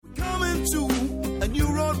to a new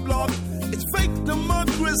roadblock. It's fake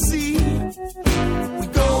democracy.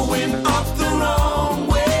 We're going up the wrong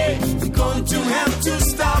way. We're going to have to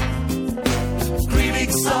stop.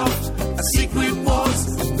 Critics of a secret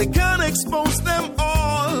wars, they can't expose them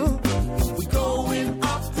all. We're going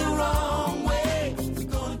up the wrong way. We're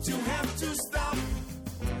going to have to stop.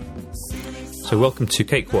 So welcome to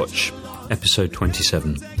Cake Watch, episode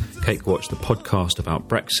 27. Cake Watch, the podcast about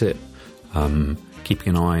Brexit,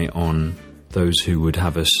 keeping an eye on those who would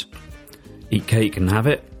have us eat cake and have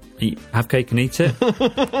it, have cake and eat it.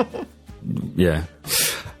 Yeah.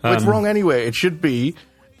 It's wrong anyway. It should be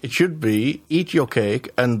eat your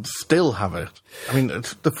cake and still have it. I mean,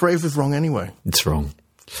 the phrase is wrong anyway. It's wrong.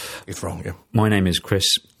 It's wrong, yeah. My name is Chris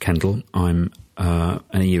Kendall. I'm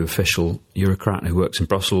an EU official bureaucrat who works in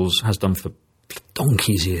Brussels, has done for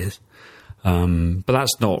donkey's years. But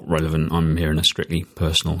that's not relevant. I'm here in a strictly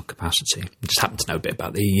personal capacity. I just happen to know a bit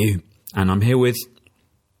about the EU. And I'm here with...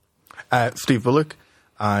 Steve Bullock.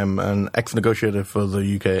 I'm an ex-negotiator for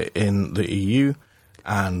the UK in the EU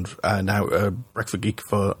and now a Brexit geek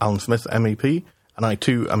for Alan Smith, MEP. And I,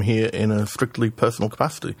 too, am here in a strictly personal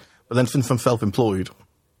capacity. But then since I'm self-employed,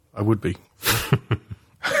 I would be.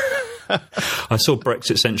 I saw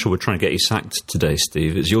Brexit Central were trying to get you sacked today,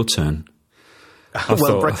 Steve. It's your turn.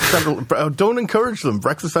 Brexit Central, don't encourage them.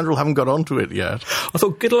 Brexit Central haven't got onto it yet. I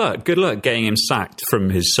thought, good luck getting him sacked from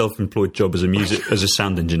his self-employed job as a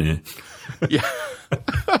sound engineer. Yeah.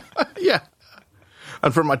 Yeah.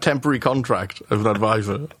 And from my temporary contract as an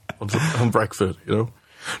advisor on Brexit, you know.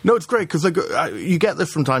 No, it's great because you get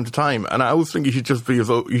this from time to time, and I always think you should just be as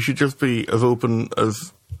open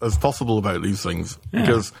as possible about these things. Yeah.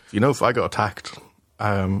 Because if I got attacked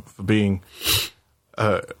for being,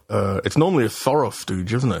 it's normally a Soros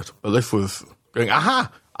stooge, isn't it? But this was going,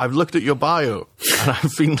 aha! I've looked at your bio, and I've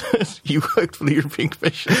seen that you worked for the European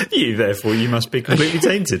Commission. You must be completely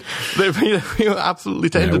tainted. You're absolutely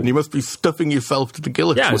tainted, and you must be stuffing yourself to the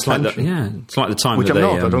gillet. Yeah, it's like it's like the time which that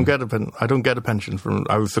I'm not. I don't get a pension from.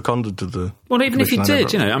 I was seconded to the. Well, even if you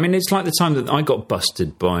did, I mean, it's like the time that I got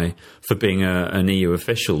busted for being an EU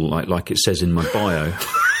official, like it says in my bio,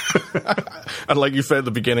 and like you say at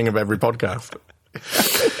the beginning of every podcast.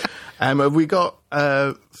 Have we got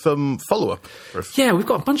some follow-up? Yeah, we've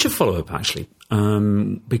got a bunch of follow-up, actually,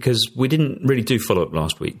 because we didn't really do follow-up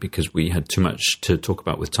last week because we had too much to talk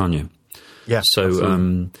about with Tanya. Yeah.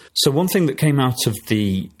 So one thing that came out of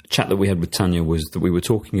the chat that we had with Tanya was that we were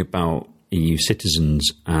talking about EU citizens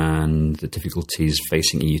and the difficulties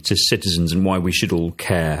facing EU citizens and why we should all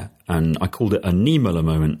care. And I called it a Niemöller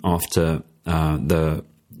moment after the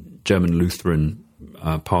German Lutheran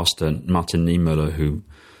pastor Martin Niemöller, who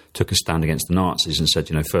took a stand against the Nazis and said,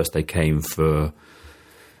 first they came for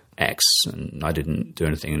X and I didn't do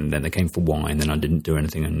anything, and then they came for Y and then I didn't do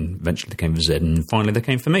anything, and eventually they came for Z, and finally they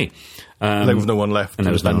came for me. There was no one left. And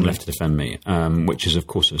there was no one left to defend me, which is, of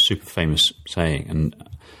course, a super famous saying. And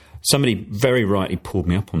somebody very rightly pulled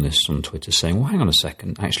me up on this on Twitter saying, well, hang on a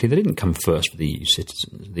second, actually they didn't come first for the EU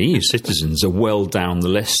citizens. The EU citizens are well down the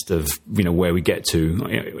list of, where we get to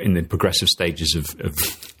in the progressive stages of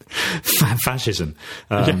fascism.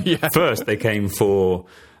 First, they came for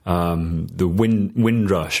the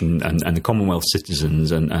Windrush and the Commonwealth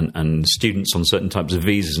citizens and students on certain types of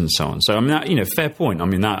visas and so on. So, I mean, fair point. I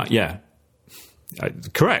mean,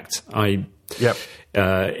 correct.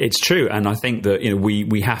 It's true. And I think that,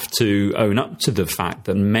 we have to own up to the fact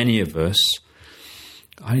that many of us,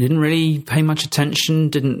 I didn't really pay much attention,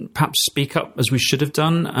 didn't perhaps speak up as we should have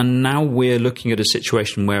done. And now we're looking at a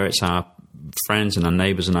situation where it's our friends and our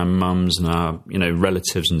neighbours and our mums and our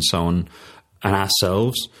relatives and so on, and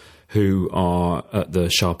ourselves who are at the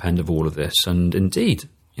sharp end of all of this. And indeed,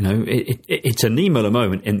 it's a Niemöller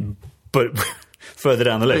moment, but further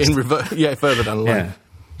down the list. Further down the line. Yeah.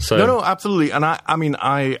 So no, absolutely. And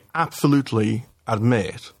I absolutely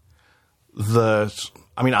admit that.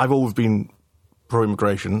 I mean, I've always been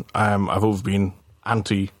pro-immigration. I've always been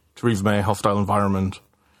anti-Theresa May, hostile environment.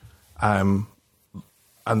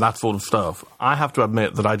 And that sort of stuff. I have to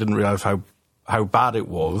admit that I didn't realise how bad it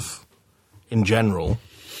was in general,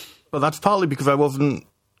 but that's partly because I wasn't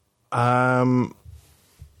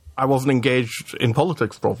engaged in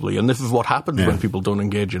politics properly, and this is what happens when people don't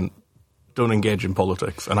engage in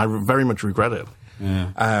politics, and I very much regret it.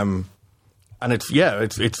 Yeah. And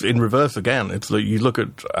it's in reverse again. It's like you look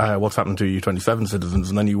at what's happened to U27 citizens,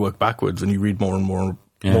 and then you work backwards and you read more and more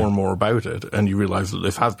about it, and you realise that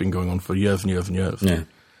this has been going on for years and years and years. Yeah.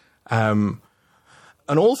 And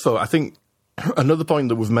also, I think another point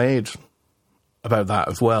that was made about that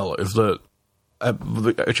as well is that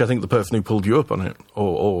which I think the person who pulled you up on it,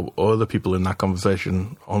 or other people in that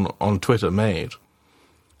conversation on Twitter made,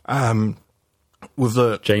 was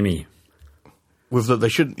that Jamie was that they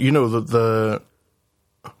should, that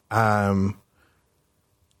a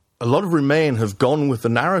lot of Remain has gone with the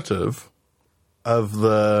narrative of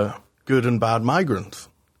the good and bad migrants.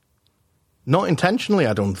 Not intentionally,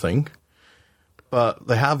 I don't think, but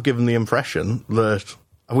they have given the impression that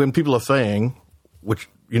when people are saying, which,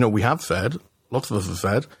 we have said, lots of us have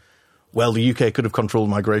said, well, the UK could have controlled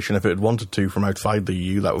migration if it had wanted to from outside the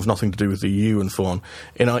EU. That was nothing to do with the EU and so on.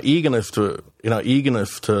 In our eagerness to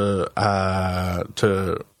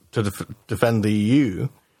defend the EU,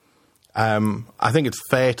 I think it's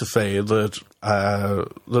fair to say that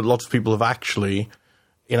lots of people have actually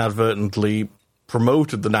inadvertently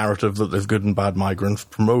promoted the narrative that there's good and bad migrants,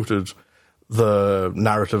 promoted the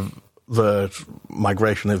narrative that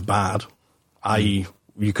migration is bad, i.e.,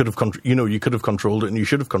 you could have controlled it and you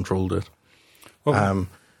should have controlled it. Well,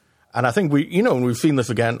 and I think we've seen this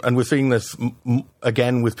again, and we're seeing this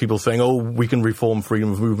again with people saying, "Oh, we can reform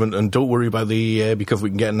freedom of movement, and don't worry about the EEA because we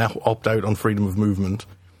can get an opt-out on freedom of movement."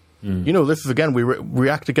 This is again we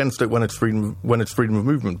react against it when it's freedom of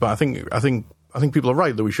movement. But I think people are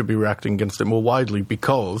right that we should be reacting against it more widely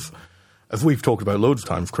because, as we've talked about loads of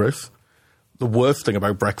times, Chris, the worst thing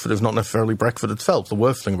about Brexit is not necessarily Brexit itself. The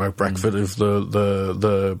worst thing about Brexit is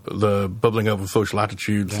the bubbling up of social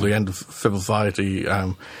attitudes, the end of civil society,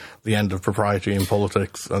 the end of propriety in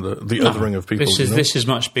politics, and the othering of people. This is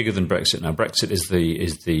much bigger than Brexit now. Brexit is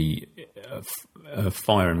the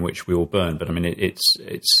fire in which we all burn. But I mean,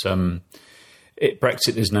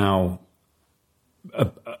 Brexit is now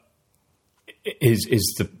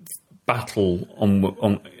is the battle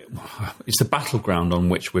on. It's the battleground on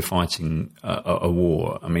which we're fighting a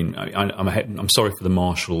war. I mean, I'm sorry for the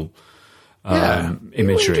martial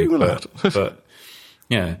imagery, but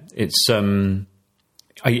yeah, it's.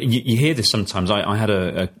 You hear this sometimes. I had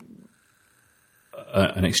an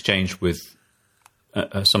exchange with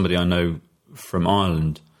somebody I know from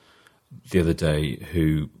Ireland the other day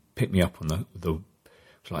who picked me up on the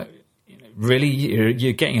like, really,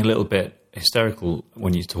 you're getting a little bit hysterical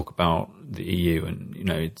when you talk about the EU, and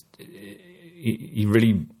you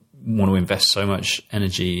really want to invest so much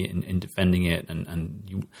energy in defending it, and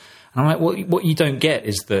I'm like, what you don't get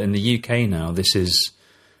is that in the UK now this is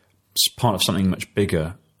part of something much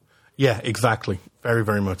bigger. Yeah, exactly. Very,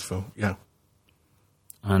 very much so. Yeah.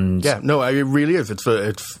 And yeah, no, it really is. It's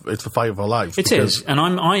the fight of our lives. It is, and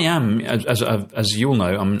I am, as you all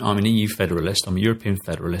know, I'm an EU federalist. I'm a European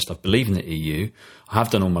federalist. I believe in the EU. I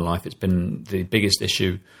have done all my life. It's been the biggest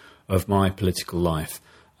issue of my political life.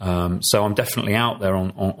 So I'm definitely out there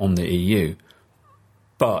on the EU.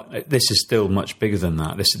 But this is still much bigger than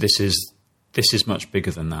that. This is much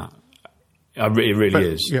bigger than that. It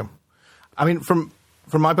really is. Yeah, I mean, from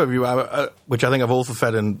my point of view, which I think I've also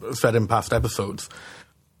said in past episodes.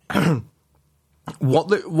 What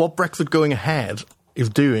Brexit going ahead is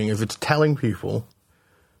doing is it's telling people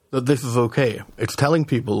that this is okay. It's telling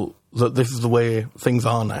people that this is the way things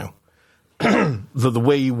are now. That the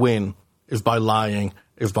way you win is by lying,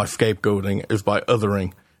 is by scapegoating, is by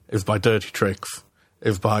othering, is by dirty tricks,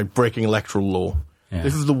 is by breaking electoral law. Yeah.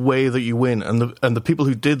 This is the way that you win, and the people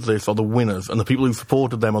who did this are the winners, and the people who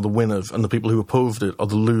supported them are the winners, and the people who opposed it are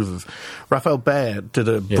the losers. Raphael Baer did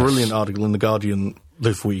a brilliant article in The Guardian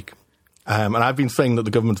this week, and I've been saying that the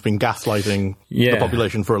government's been gaslighting the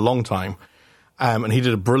population for a long time, and he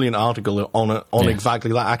did a brilliant article on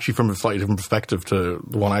exactly that, actually from a slightly different perspective to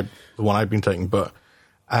the one I've been taking, but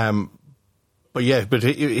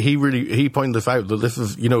he pointed this out, that this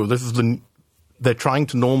is they're trying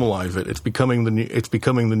to normalise it. It's becoming the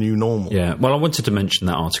new normal. Yeah. Well, I wanted to mention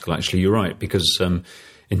that article. Actually, you're right, because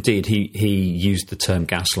indeed he used the term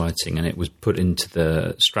gaslighting, and it was put into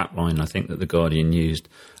the strapline, I think, that The Guardian used.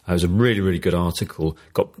 It was a really, really good article.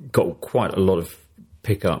 Got quite a lot of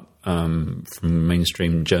pickup from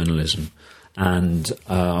mainstream journalism, and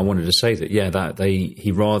I wanted to say that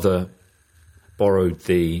he rather borrowed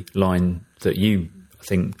the line that you.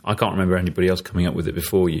 I can't remember anybody else coming up with it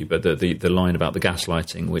before you, but the line about the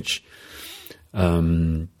gaslighting, which...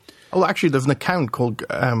 actually, there's an account called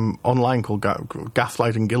online called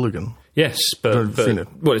Gaslighting Gilligan. Yes, but I've seen it.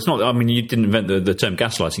 Well, it's not... I mean, you didn't invent the term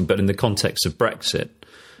gaslighting, but in the context of Brexit...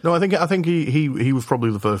 No, I think he was probably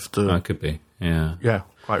the first to... could be, yeah. Yeah,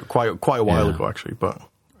 quite a while ago, actually, but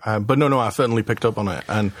no, I certainly picked up on it,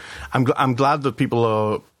 and I'm glad that people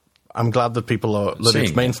are... that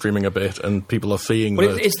it's mainstreaming a bit, and people are seeing.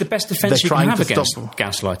 Well, it's the best defence you can have against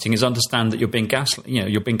gaslighting is understand that you're being gaslit.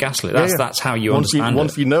 You're being gaslit. That's how you understand it.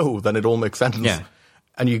 Once you know, then it all makes sense. Yeah.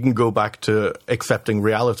 and you can go back to accepting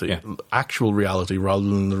reality, actual reality, rather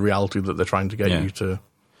than the reality that they're trying to get you to.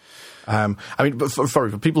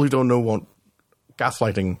 For people who don't know what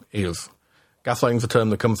gaslighting is, gaslighting is a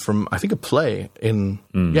term that comes from, I think, a play in...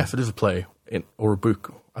 Yes, it is a play, or a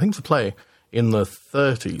book. I think it's a play in the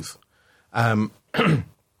 30s. And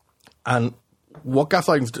what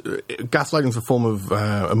gaslighting is a form of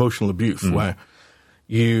emotional abuse, where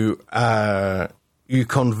you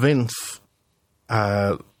convince...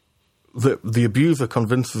 the abuser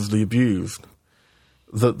convinces the abused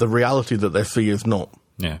that the reality that they see is not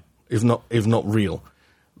real,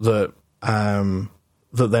 that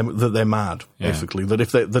they're mad, basically.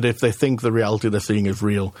 That if they think the reality they're seeing is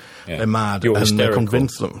real, they're mad, and they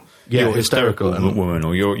convince them. Yeah, you're hysterical woman,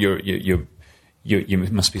 or you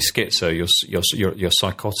must be schizo. You're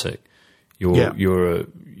psychotic. You're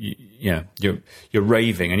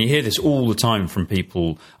raving, and you hear this all the time from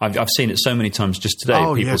people. I've seen it so many times just today.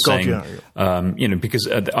 People saying, because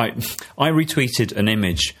I retweeted an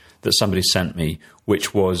image that somebody sent me,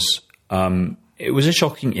 which was it was a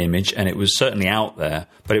shocking image, and it was certainly out there.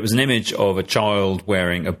 But it was an image of a child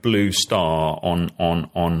wearing a blue star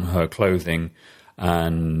on her clothing,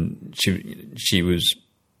 and she was.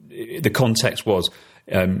 The context was.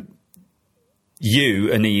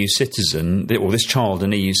 You, an EU citizen, or this child,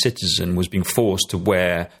 an EU citizen, was being forced to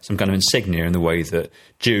wear some kind of insignia in the way that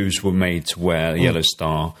Jews were made to wear a yellow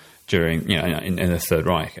star during, in the Third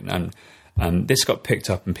Reich. And this got picked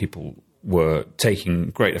up, and people were taking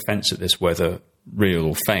great offence at this, whether real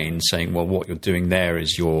or feigned, saying, well, what you're doing there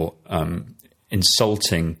is you're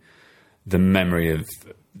insulting the memory of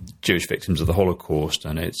Jewish victims of the Holocaust,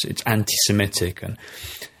 and it's anti-Semitic. And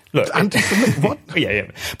look, anti-Semitic? What? Yeah.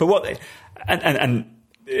 But what... And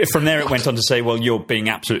from there it went on to say, well, you're being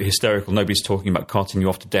absolutely hysterical. Nobody's talking about carting you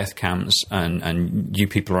off to death camps, and you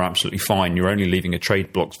people are absolutely fine. You're only leaving a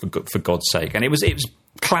trade block for God's sake. And it was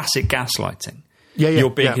classic gaslighting. You're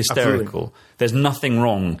being hysterical. Absolutely. There's nothing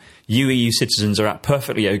wrong. You EU citizens are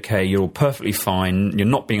perfectly okay. You're all perfectly fine. You're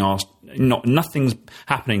not being asked. Nothing's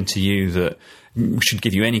happening to you that should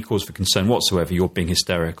give you any cause for concern whatsoever. You're being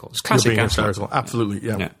hysterical. It's classic gaslighting. Hysterical. Absolutely,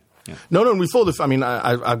 yeah. No, and we saw this. I mean,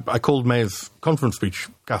 I called May's conference speech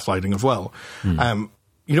gaslighting as well.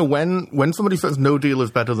 When somebody says no deal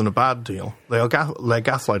is better than a bad deal, they're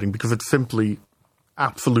gaslighting because it's simply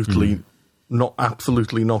absolutely not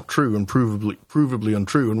true and provably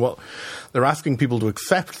untrue. And what they're asking people to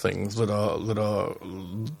accept things that are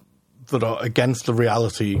against the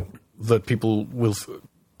reality that people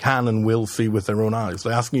can and will see with their own eyes.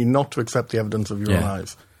 They're asking you not to accept the evidence of your own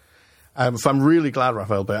eyes. So I'm really glad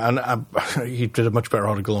Raphael Behr, and he did a much better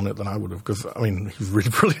article on it than I would have, because, I mean, he's really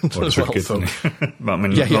brilliant as well. Good, so. Not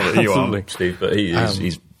that you are, Steve, but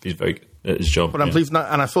he's very good at his job. But I'm pleased,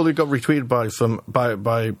 and I saw it got retweeted by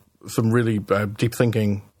some really deep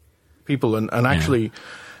thinking people, and actually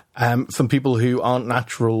some people who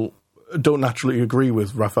don't naturally agree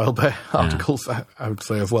with Raphael Behr articles. I would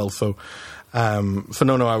say as well. So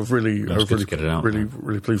no, I was really pleased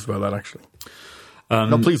about that, actually.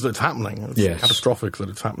 Not pleased that it's happening. It's catastrophic that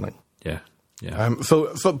it's happening. Yeah.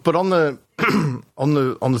 But on the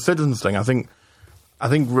on the citizens thing, I think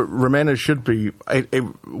Rumenes should be.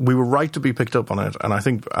 We were right to be picked up on it, and I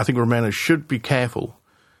think Rumenes should be careful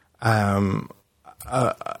about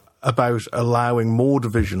allowing more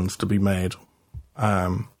divisions to be made.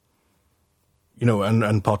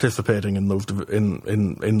 And participating in those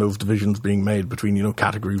in those divisions being made between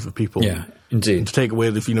categories of people. Yeah, indeed. And to take away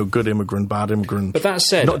this good immigrant, bad immigrant. But that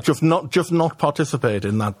said, not participate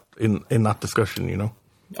in that discussion.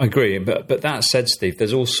 I agree, but that said, Steve,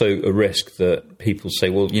 there's also a risk that people say,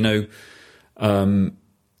 well, you've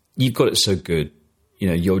got it so good.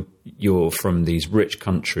 You're from these rich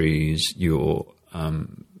countries. Look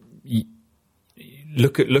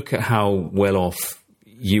at how well off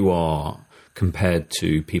you are compared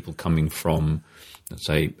to people coming from, let's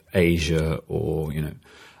say, Asia or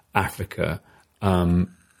Africa.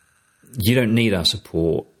 You don't need our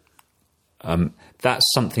support. That's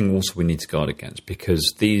something also we need to guard against,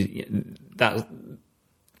 because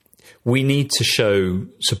we need to show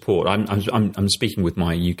support. I'm speaking with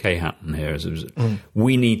my UK hat on here.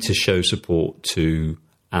 We need to show support to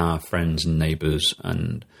our friends and neighbours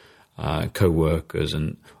and co-workers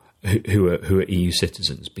and who are EU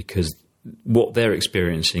citizens, because what they're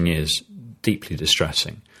experiencing is deeply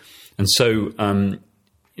distressing. And so,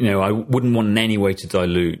 I wouldn't want in any way to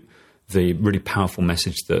dilute the really powerful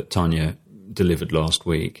message that Tanya delivered last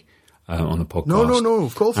week on the podcast. No,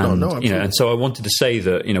 of course not. No, and so I wanted to say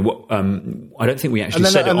that, I don't think we actually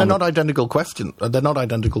said it. And they're not identical questions. They're not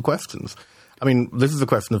identical questions. I mean, this is a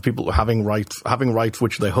question of people having rights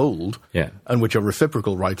which they hold, and which are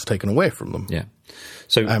reciprocal rights taken away from them. Yeah.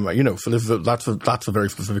 So so that's a very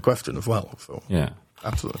specific question as well. So yeah,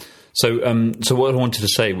 absolutely. So what I wanted to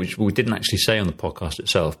say, which we didn't actually say on the podcast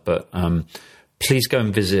itself, but please go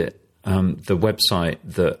and visit the website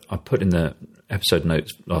that I put in the episode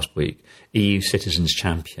notes last week, EU Citizens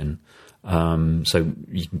Champion. So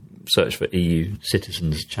you can search for EU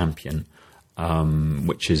Citizens Champion,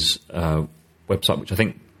 which is a website which I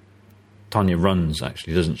think Tanya runs,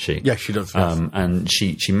 actually, doesn't she? Yes, she does. Yes. And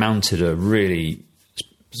she mounted a really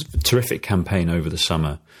terrific campaign over the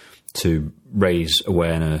summer to raise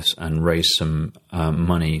awareness and raise some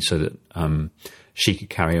money so that she could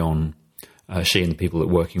carry on, she and the people that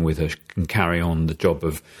are working with her can carry on the job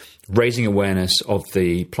of raising awareness of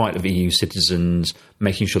the plight of EU citizens,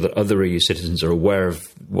 making sure that other EU citizens are aware of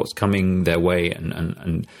what's coming their way.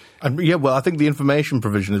 And well, I think the information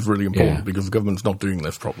provision is really important because the government's not doing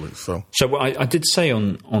this properly. So I did say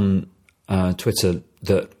on Twitter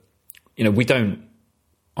that, we don't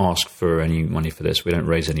ask for any money for this. We don't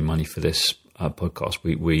raise any money for this podcast.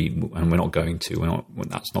 And we're not going to.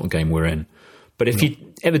 That's not the game we're in. But if you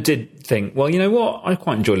ever did think, well, you know what, I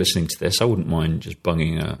quite enjoy listening to this. I wouldn't mind just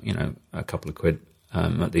bunging a couple of quid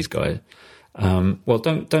at these guys. Well,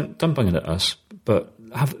 don't bung it at us, but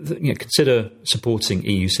consider supporting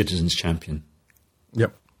EU Citizens Champion.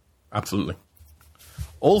 Yep, absolutely.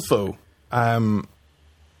 Also, Tanya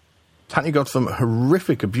got some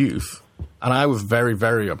horrific abuse, and I was very,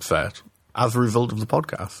 very upset as a result of the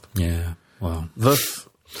podcast. Yeah, well, thus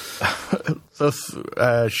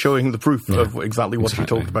showing the proof of exactly what she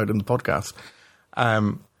talked about in the podcast.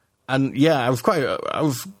 And I was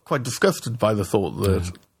quite disgusted by the thought that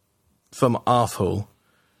some arsehole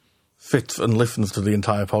sat and listened to the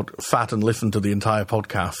entire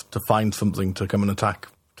podcast to find something to come and attack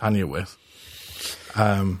Tanya with.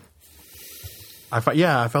 I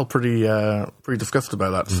felt pretty disgusted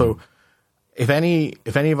about that. So if any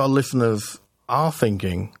of our listeners are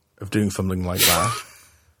thinking of doing something like that,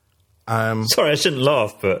 sorry, I shouldn't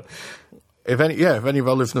laugh, but if any of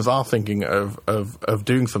our listeners are thinking of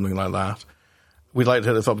doing something like that, we'd like to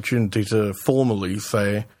take this opportunity to formally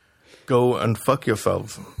say, go and fuck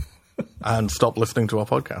yourselves and stop listening to our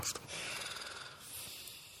podcast.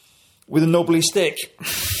 With a knobbly stick.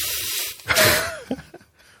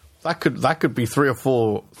 That could be three or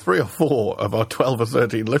four of our 12 or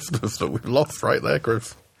 13 listeners that we've lost right there,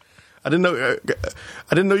 Chris. I didn't know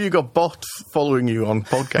you got bots following you on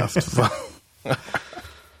podcasts.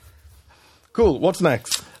 Cool. What's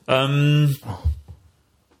next? The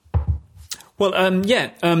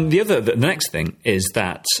next thing is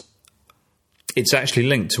that it's actually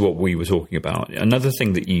linked to what we were talking about. Another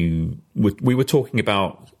thing that we were talking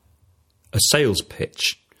about a sales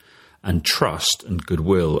pitch and trust and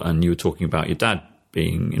goodwill, and you were talking about your dad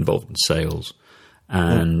being involved in sales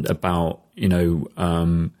and about,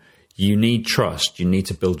 you need trust. You need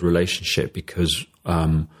to build a relationship because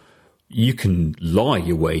you can lie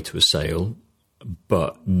your way to a sale,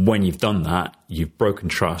 but when you've done that, you've broken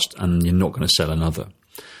trust and you're not going to sell another.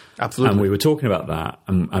 Absolutely. And we were talking about that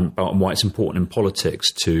and about why it's important in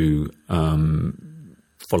politics to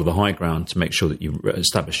follow the high ground to make sure that you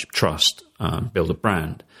establish trust, build a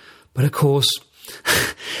brand. But of course,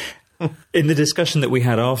 in the discussion that we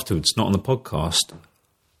had afterwards, not on the podcast,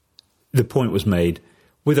 the point was made,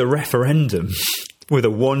 with a referendum, with a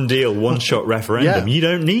one deal, one shot referendum, you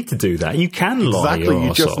don't need to do that. You can lie your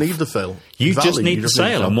arse off. You just need the sale. You just need the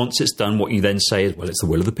sale. And once it's done, what you then say is, well, it's the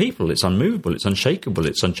will of the people. It's unmovable. It's unshakable.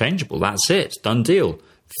 It's unchangeable. That's it. Done deal.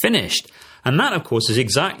 Finished. And that, of course, is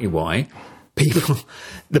exactly why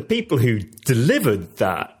the people who delivered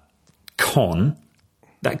that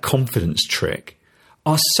confidence trick,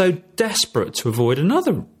 are so desperate to avoid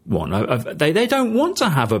another one. They don't want to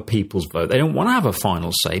have a people's vote. They don't want to have a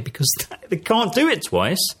final say because they can't do it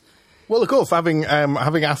twice. Well, of course, having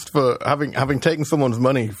asked for having taken someone's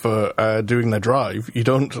money for doing their drive, you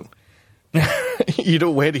don't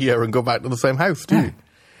wait a year and go back to the same house, do you?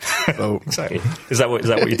 So, exactly. Is that what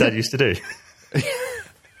your dad used to do?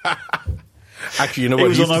 Actually, you know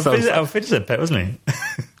what? He was on our fidget pet, wasn't he?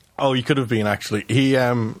 Oh, he could have been, actually.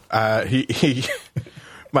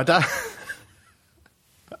 My dad,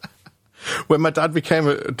 when my dad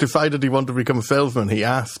decided he wanted to become a salesman, he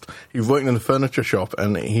was working in a furniture shop,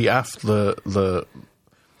 and he asked the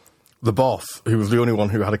boss, who was the only one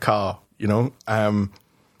who had a car, he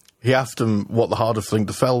asked him what the hardest thing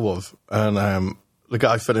to sell was, and the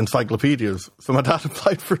guy said encyclopedias. So my dad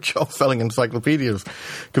applied for a job selling encyclopedias,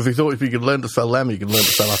 because he thought if he could learn to sell them, he could learn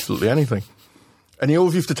to sell absolutely anything. And he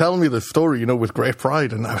always used to tell me this story, with great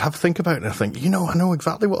pride. And I'd have to think about it and I think, I know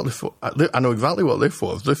exactly what this was. I know exactly what this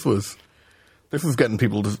was. This was getting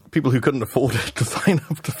people who couldn't afford it to sign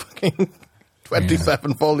up to fucking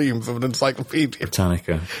 27 volumes of an encyclopedia.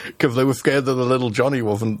 Britannica. Because they were scared that the little Johnny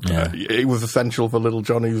wasn't, it was essential for little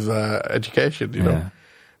Johnny's education, know.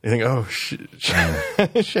 You think, oh, shit.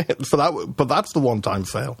 But that's the one-time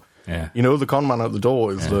sale. Yeah. The con man at the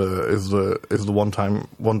door is the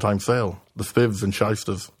one-time sale. The spivs and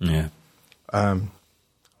shysters. Yeah.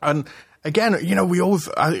 And again, we've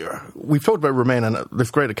talked about Remainer,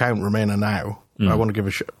 this great account, Remainer Now. I want to give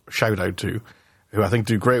a shout out to, who I think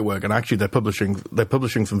do great work. And actually, they're publishing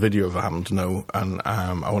some videos I happen to know, and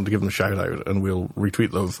I want to give them a shout out, and we'll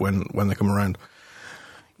retweet those when they come around.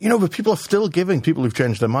 But people are still giving people who've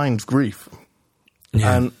changed their minds grief,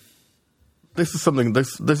 and this is something.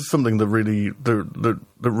 This is something that really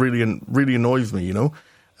annoys me.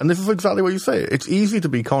 And this is exactly what you say. It's easy to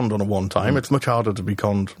be conned on a one time. It's much harder to be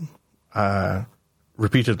conned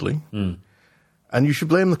repeatedly. And you should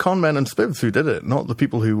blame the con men and spivs who did it, not the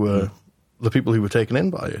people who were taken in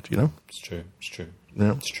by it. It's true.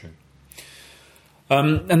 Yeah. It's true.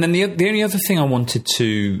 And then the only other thing I wanted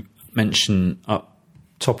to mention up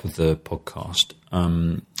top of the podcast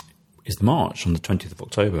is the march on the 20th of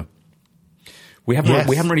October. We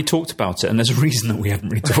haven't really talked about it, and there's a reason that we haven't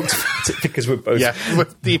really talked about it, because we're both we're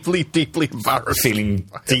deeply, deeply embarrassed, feeling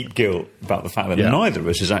deep guilt about the fact that neither of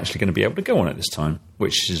us is actually going to be able to go on it this time,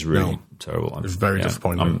 which is really terrible. It's very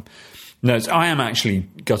disappointing. I am actually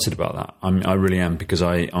gutted about that. I really am, because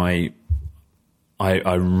I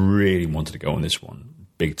really wanted to go on this one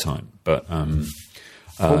big time, but.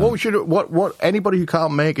 What anybody who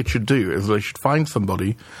can't make it should do is they should find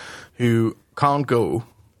somebody who can't go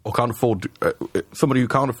or can't afford somebody who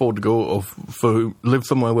can't afford to go, or who live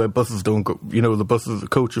somewhere where buses don't go. The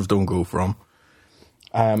coaches don't go from,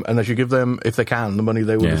 and they should give them, if they can, the money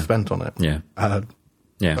they would have spent on it.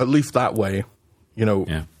 At least that way,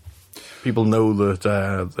 people know that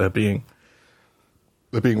they're being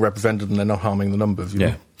represented and they're not harming the numbers. You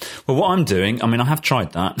know? Well, what I'm doing, I have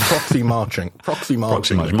tried that. Proxy marching.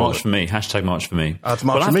 March for me. Hashtag March for me. It's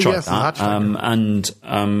March for me, I've tried that.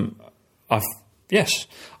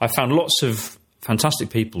 I found lots of fantastic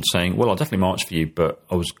people saying, well, I'll definitely march for you, but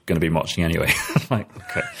I was going to be marching anyway.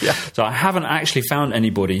 Okay. Yeah. So I haven't actually found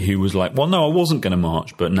anybody who was like, well, no, I wasn't going to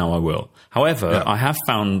march, but now I will. However, I have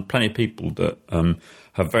found plenty of people that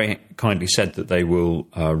have very kindly said that they will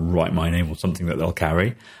write my name or something that they'll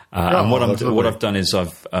carry. And what I've done is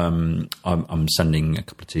I'm sending a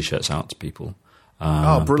couple of T-shirts out to people.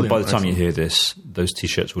 Brilliant! But by the time you hear this, those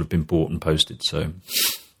T-shirts would have been bought and posted. So,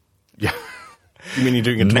 yeah. You mean you're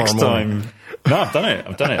doing it tomorrow morning? No, I've done it.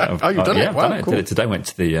 You've done it? Yeah, I've done it. Cool. Did it today. Went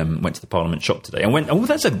to the Parliament shop today. I went. Oh,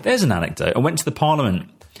 there's an anecdote. I went to the Parliament.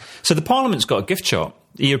 So the Parliament's got a gift shop.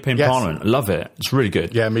 The European Parliament. I love it. It's really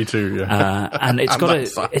good. Yeah, me too. Yeah. And it's got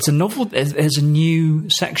it's a novel. There's a new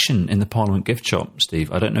section in the Parliament gift shop,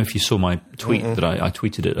 Steve. I don't know if you saw my tweet that I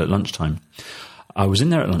tweeted it at lunchtime. I was in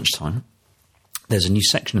there at lunchtime. There's a new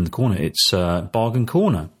section in the corner. It's Bargain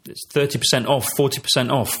Corner. It's 30% off,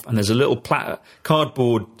 40% off. And there's a little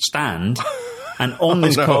cardboard stand. And on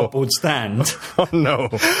this cardboard stand,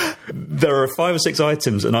 there are 5 or 6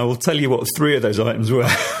 items. And I will tell you what 3 of those items were.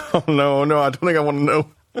 Oh, no, I don't think I want to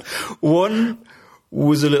know. One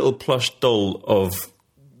was a little plush doll of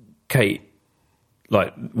Kate.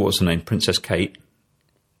 Like, what's her name? Princess Kate.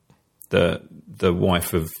 The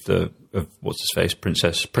wife of what's his face? Prince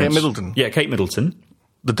Kate Middleton. Yeah, Kate Middleton.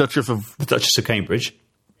 The Duchess of Cambridge.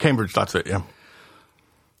 Cambridge, that's it, yeah.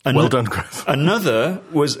 Well done, Chris. Another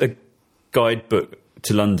was a guidebook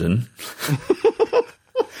to London.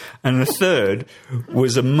 And the third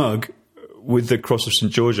was a mug with the Cross of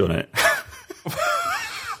St. George on it.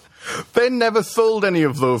 They never sold any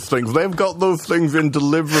of those things. They've got those things in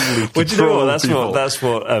deliberately to troll people. That's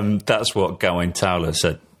what Gawain Towler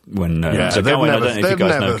said. When so Gawain, I don't know if you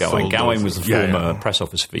guys know Gawain. Gawain was the former press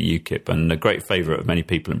officer for UKIP and a great favourite of many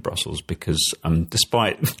people in Brussels because,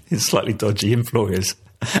 despite his slightly dodgy employers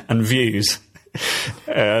and views,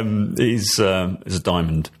 he's a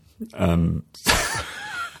diamond.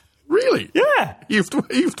 Really? Yeah. You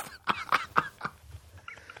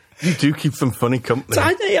do keep some funny company. So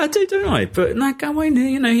I do, don't I? But no, Gawain,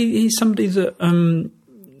 he's somebody that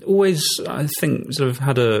always, I think, sort of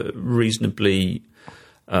had a reasonably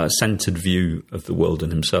centred view of the world and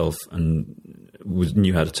himself, and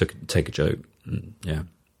knew how to take a joke. Yeah,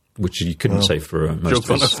 which you couldn't say for most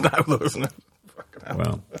of us. Joke's on us now, though, isn't it?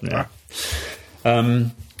 Well, yeah.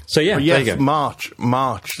 So yeah, yes, there you go. March.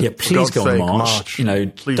 Yeah, please go on March.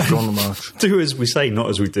 Please go on the march. Do as we say, not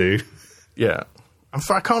as we do. Yeah. I'm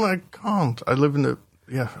sorry, I can't. I live in the...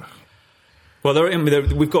 Yeah. Well,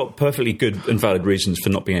 we've got perfectly good and valid reasons for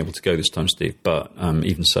not being able to go this time, Steve. But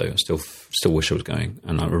even so, I still wish I was going,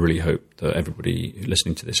 and I really hope that everybody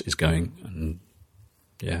listening to this is going. And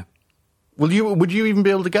yeah, would you even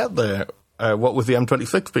be able to get there? What with the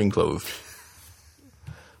M26 being closed?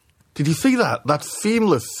 Did you see that? That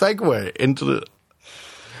seamless segue into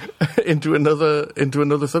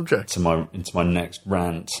another subject. Into my next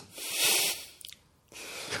rant.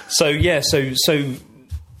 So yeah, so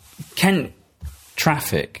Kent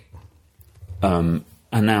Traffic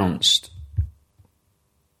announced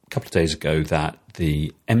a couple of days ago that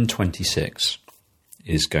the M26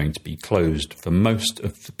 is going to be closed for most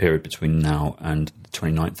of the period between now and the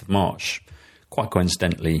 29th of March. Quite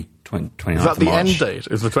coincidentally, 29th of March. Is that the end date?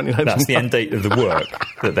 Is the 29th of March? That's the end date of the work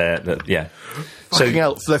yeah. Fucking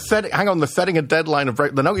hell. So they're setting a deadline of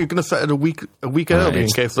break. They're not going to set it a week early in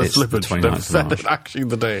case there's slippage. They've set it actually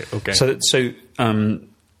the day. Okay. So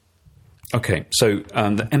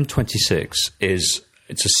the M26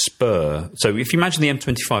 it's a spur. So if you imagine the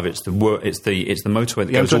M25, it's the motorway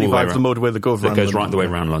that goes all the way around. The motorway that goes right the way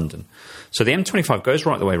around London. So the M25 goes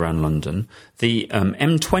right the way around London. The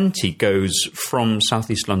M20 goes from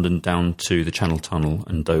southeast London down to the Channel Tunnel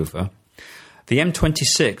and Dover. The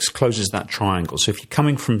M26 closes that triangle. So if you're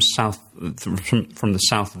coming from the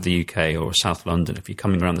south of the UK or South London, if you're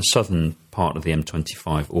coming around the southern part of the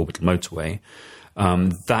M25 orbital motorway,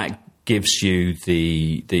 that gives you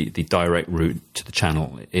the direct route to the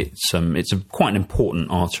Channel. It's quite an important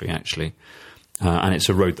artery actually, and it's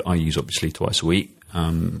a road that I use obviously twice a week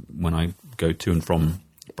when I go to and from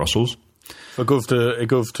Brussels. So it goes to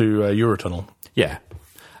Eurotunnel. Yeah.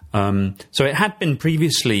 So it had been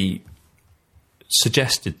previously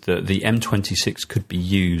suggested that the M26 could be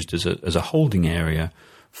used as a holding area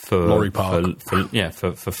for lorry park.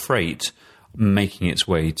 For freight making its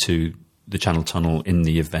way to the Channel Tunnel in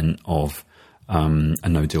the event of a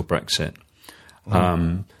no-deal Brexit.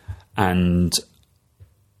 And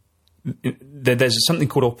there's something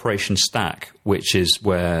called Operation Stack, which is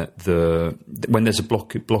where when there's a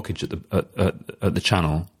blockage at the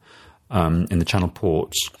Channel, in the Channel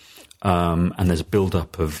ports, and there's a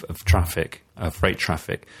build-up of traffic, freight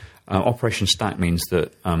traffic. Operation Stack means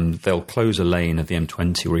that they'll close a lane of the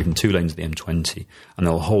M20 or even two lanes of the M20, and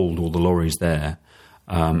they'll hold all the lorries there.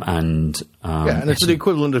 And it's the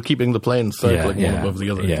equivalent of keeping the planes circling one above the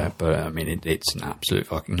other. Yeah, but I mean, it's an absolute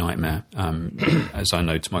fucking nightmare, as I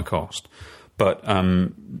know to my cost. But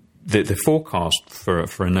the forecast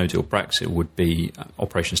for a no-deal Brexit would be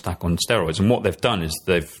Operation Stack on steroids. And what they've done is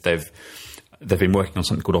they've been working on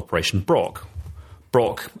something called Operation Brock.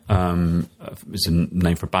 Brock is a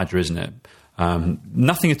name for a badger, isn't it?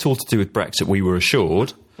 Nothing at all to do with Brexit, we were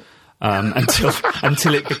assured, until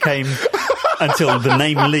the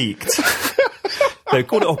name leaked. They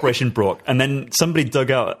called it Operation Brock, and then somebody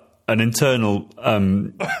dug out an internal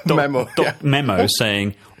memo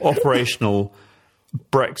saying Operational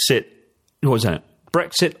Brexit. What was that?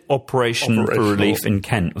 Brexit Operation for Relief in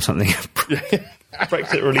Kent or something.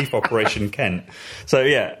 Brexit Relief Operation Kent. So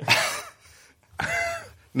yeah.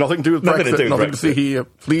 Nothing to do with Brexit. Nothing to see here.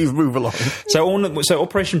 Please move along. So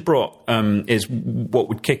Operation Brock is what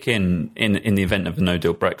would kick in the event of a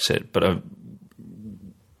no-deal Brexit. But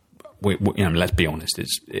let's be honest.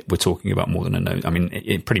 We're talking about more than a no. I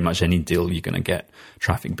mean, pretty much any deal you're going to get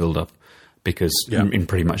traffic build-up because in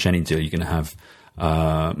pretty much any deal you're going to have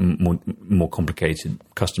more complicated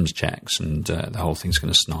customs checks, and the whole thing's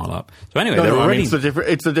going to snarl up. So anyway, it's the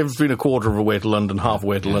difference between a quarter of a way to London, half a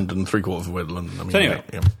way to London, three-quarters of a way to London. I mean, so anyway,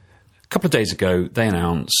 a couple of days ago, they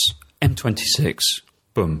announced M26,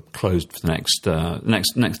 boom, closed for the next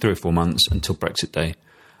 3 or 4 months until Brexit Day.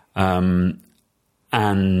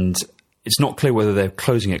 And it's not clear whether they're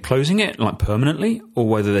closing it like permanently, or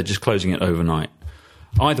whether they're just closing it overnight.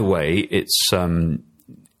 Either way, it's.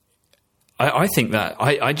 I think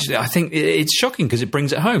it's shocking because it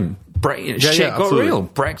brings it home. Shit got real.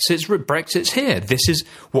 Brexit's here. This is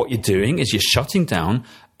what you're doing: is you're shutting down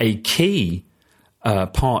a key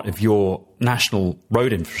part of your national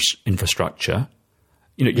road infrastructure.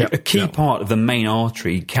 A key part of the main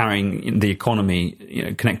artery carrying the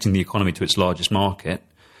economy, connecting the economy to its largest market.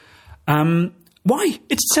 Why?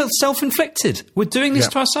 It's self-inflicted. We're doing this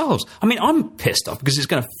to ourselves. I mean, I'm pissed off because it's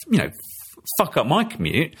going to, fuck up my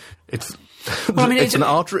commute. It's an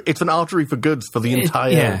artery. It's an artery for goods for the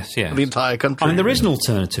entire for the entire country. I mean, there is an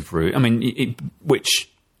alternative route. I mean,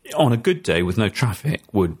 which on a good day with no traffic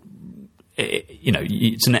would,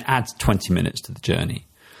 it adds 20 minutes to the journey.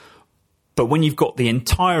 But when you've got the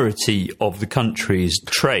entirety of the country's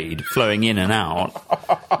trade flowing in and out,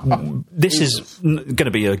 this is going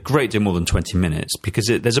to be a great deal more than 20 minutes because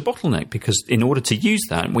there's a bottleneck. Because in order to use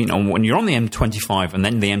that, when you're on the M25 and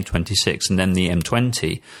then the M26 and then the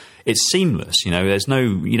M20, it's seamless.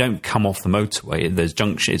 You don't come off the motorway. There's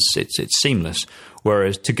junction. It's seamless.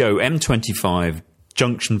 Whereas to go M25,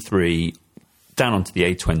 Junction 3, down onto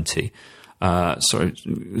the A20. Sorry,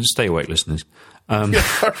 stay awake, listeners.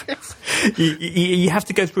 You have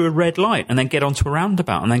to go through a red light and then get onto a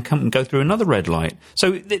roundabout and then come and go through another red light.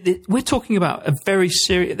 So we're talking about a very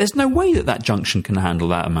serious... There's no way that junction can handle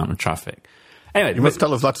that amount of traffic. Anyway, you must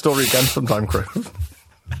tell us that story again sometime, Chris.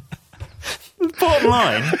 Bottom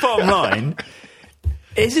line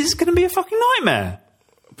is it's going to be a fucking nightmare.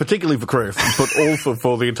 Particularly for Chris, but also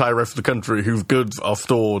for the entire rest of the country whose goods are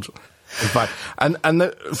stored. In fact, and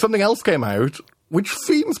something else came out... which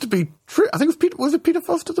seems to be true. I think was it Peter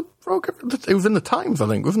Foster that broke it? It was in the Times, I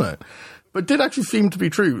think, wasn't it? But it did actually seem to be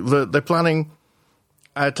true. They're planning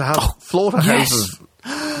to have slaughterhouses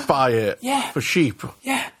buy it for sheep.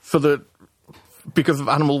 Yeah. So that, because of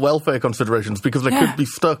animal welfare considerations, because they could be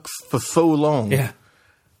stuck for so long. Yeah.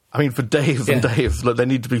 I mean, for days and days, that they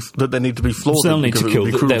need to be slaughtered. So they'll need to kill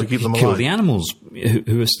the animals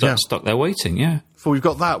who are stuck there waiting. Yeah. So we've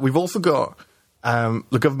got that. We've also got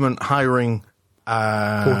the government hiring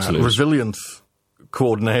resilience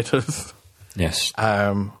coordinators. Yes.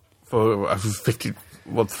 For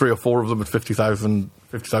 3 or 4 of them at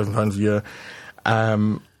 £50,000 a year,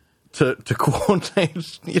 to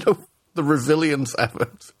coordinate, the resilience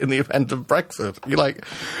efforts in the event of Brexit. You're like,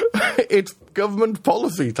 it's government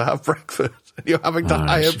policy to have Brexit. You're having to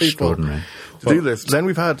hire people to do this. Then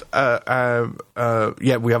we've had,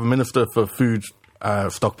 we have a minister for food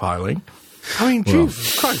stockpiling. I mean,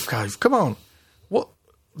 Jesus Christ, guys, come on.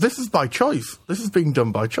 This is by choice. This is being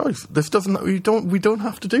done by choice. This doesn't. We don't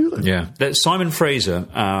have to do this. Yeah, Simon Fraser,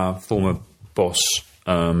 our former boss,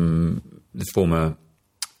 the former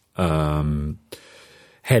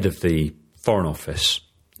head of the Foreign Office,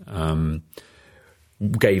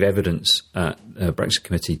 gave evidence at the Brexit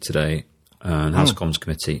Committee today, House Comms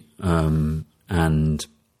Committee, and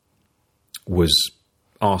was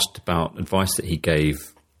asked about advice that he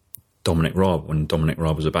gave Dominic Raab when Dominic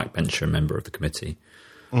Raab was a backbencher member of the committee.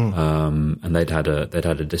 And they'd had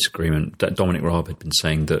a disagreement. That Dominic Raab had been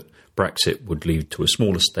saying that Brexit would lead to a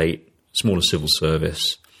smaller state, smaller civil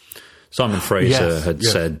service. Simon Fraser had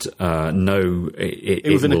said no.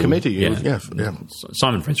 It was in a committee.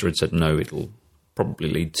 Simon Fraser had said no. It'll probably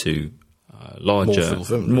lead to larger,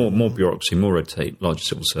 more bureaucracy, more red tape, larger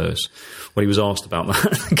civil service. When he was asked about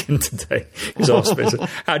that again today, he was asked,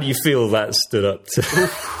 "How do you feel that stood up to?"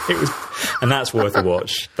 It was, and that's worth a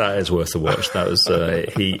watch. That is worth a watch. That was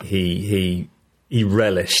he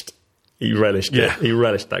relished it. He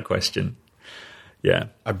relished that question. Yeah,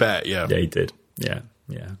 I bet. Yeah, he did. Yeah.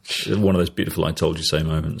 One of those beautiful "I told you so"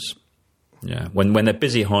 moments. Yeah, when they're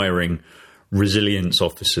busy hiring resilience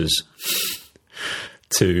officers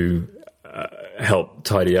to help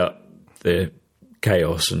tidy up the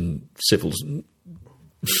chaos and civil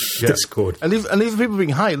discord. And these are people being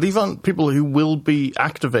hired. These aren't people who will be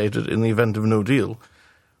activated in the event of no deal.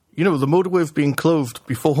 The motorway is being closed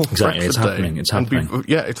before Brexit it's happening. Day. It's happening.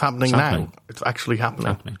 It's happening now. It's actually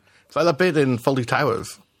happening. It's like that bit in Fawlty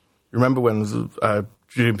Towers. You remember when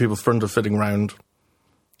Julian Peoples-Front are sitting around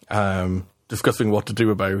discussing what to do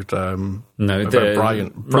about Brian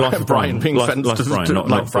being sentenced to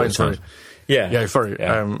Brian. Sorry. Yeah, sorry.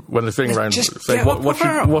 Yeah. When they're sitting around saying,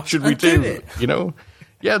 what should we do?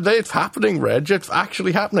 It's happening, Reg. It's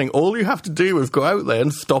actually happening. All you have to do is go out there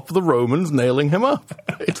and stop the Romans nailing him up.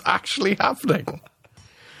 It's actually happening.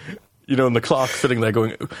 And the clerk sitting there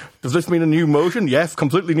going, does this mean a new motion? Yes,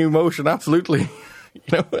 completely new motion, absolutely.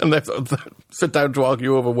 And they sit down to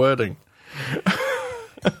argue over wording.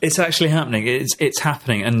 It's actually happening. It's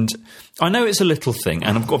happening, and I know it's a little thing,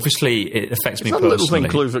 and obviously it affects me personally. It's a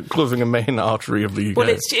little thing closing a main artery of the UK. Well,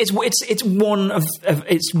 it's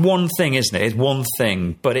one thing, isn't it? It's one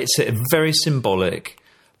thing, but it's very symbolic.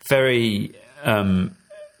 Very,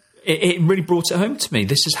 it really brought it home to me.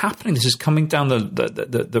 This is happening. This is coming down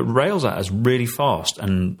the rails at us really fast.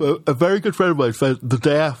 And a very good friend of mine said the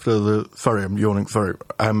day after the. Sorry, I'm yawning. Sorry.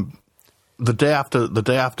 The day after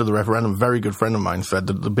the referendum, a very good friend of mine said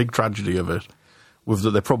that the big tragedy of it was that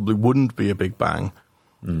there probably wouldn't be a Big Bang.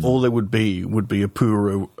 All there would be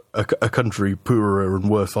a country poorer and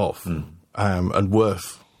worse off, and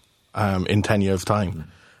worse in 10 years'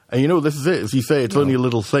 time. And this is it. As you say, it's only a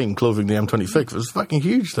little thing closing the M26. It's a fucking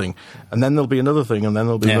huge thing. And then there'll be another thing, and then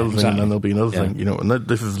there'll be another thing, and then there'll be another thing. And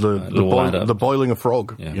this is the boiling a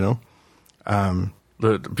frog.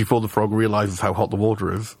 Before the frog realizes how hot the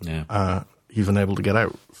water is, he's unable to get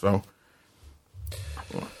out. So,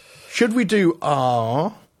 should we do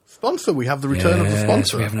our sponsor? We have the return of the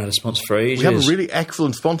sponsor. We haven't had a sponsor for ages. We have a really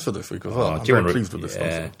excellent sponsor this week as well. I'm very pleased with this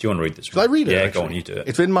sponsor. Do you want to read this? Should I read it? Yeah, actually? go on, you do it.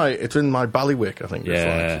 It's in my Ballywick, I think.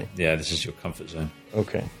 Yeah, this is your comfort zone.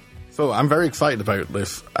 Okay. So I'm very excited about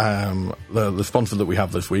this, the sponsor that we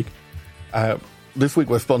have this week. This week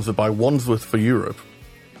we're sponsored by Wandsworth for Europe.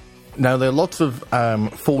 Now, there are lots of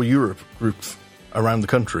For Europe groups around the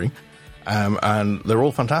country, and they're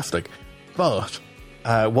all fantastic. But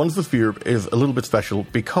Wandsworth for Europe is a little bit special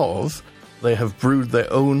because they have brewed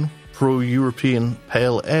their own pro-European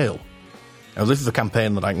pale ale. Now, this is a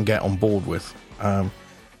campaign that I can get on board with.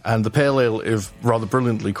 And the pale ale is rather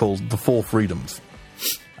brilliantly called the Four Freedoms.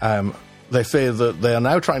 They say that they are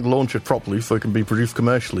now trying to launch it properly so it can be produced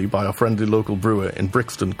commercially by our friendly local brewer in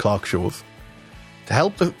Brixton, Clarkshaw's. To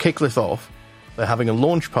help kick this off, they're having a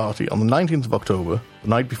launch party on the 19th of October, the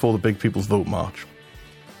night before the Big People's Vote March.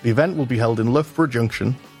 The event will be held in Loughborough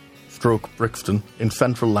Junction, Brixton, in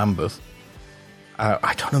central Lambeth.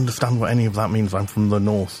 I don't understand what any of that means. I'm from the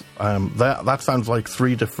north. That sounds like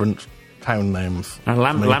 3 different town names. And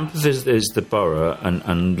Lambeth is the borough,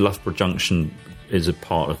 and Loughborough Junction is a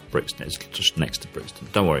part of Brixton. It's just next to Brixton.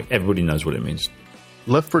 Don't worry, everybody knows what it means.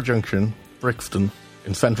 Loughborough Junction, Brixton,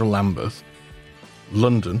 in central Lambeth,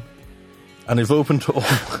 London, and is open to all,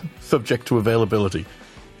 subject to availability.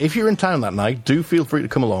 If you're in town that night, do feel free to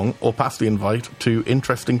come along or pass the invite to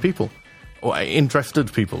interesting people. Or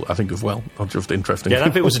interested people, I think, as well, not just interesting people. Yeah,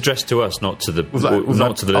 that bit was addressed to us, not to the to the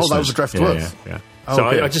listeners. Oh, that was addressed to us? Yeah. Oh, so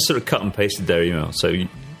okay. I just sort of cut and pasted their email, so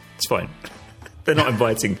it's fine. They're not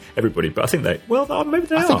inviting everybody, but I think maybe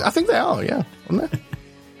they are. I think they are, yeah. Aren't they?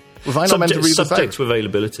 Was I not meant to read this out? Subject to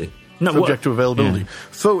availability. No, subject to availability. Yeah.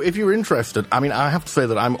 So if you're interested, I mean, I have to say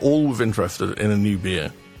that I'm always interested in a new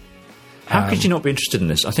beer. How could you not be interested in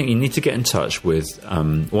this? I think you need to get in touch with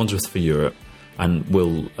Wandsworth for Europe, and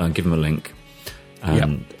we'll give them a link.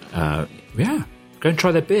 And go and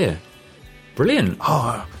try their beer. Brilliant.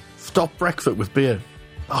 Oh, stop Brexit with beer.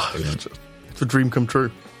 Oh, it's a dream come true.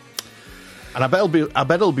 And I bet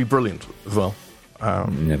it'll be brilliant as well.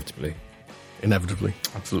 Inevitably,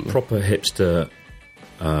 absolutely. Proper hipster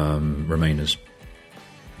Remainers.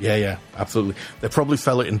 Yeah, absolutely. They probably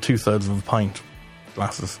sell it in 2/3 of a pint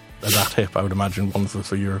glasses. They're that hip, I would imagine, Wandsworth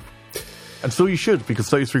for Europe. And so you should, because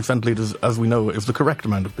 33 centilitres, as we know, is the correct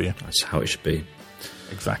amount of beer. That's how it should be.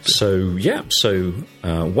 Exactly. So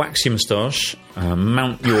wax your moustache,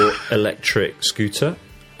 mount your electric scooter,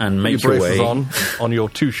 and make your way on your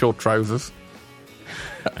 2 short trousers,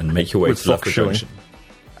 and make your way to Loughborough Junction.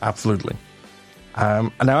 Absolutely.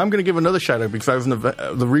 And now I'm going to give another shout out because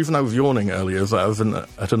the reason I was yawning earlier is that I was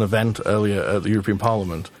at an event earlier at the European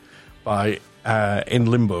Parliament in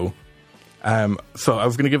Limbo. So I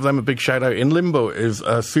was going to give them a big shout out. In Limbo is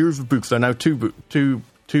a series of books. There are now two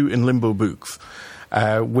In Limbo books,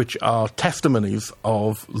 which are testimonies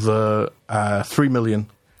of the 3 million,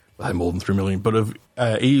 well, more than 3 million, but of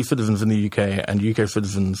EU citizens in the UK and UK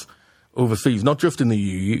citizens overseas, not just in the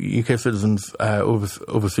EU, UK citizens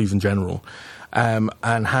overseas in general,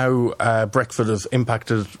 and how Brexit has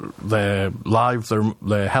impacted their lives,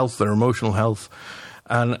 their health, their emotional health.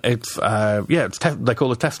 And it's they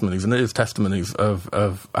call it testimonies, and it is testimonies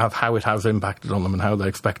of how it has impacted on them and how they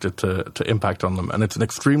expect it to impact on them. And it's an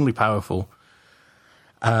extremely powerful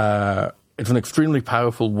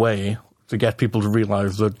way to get people to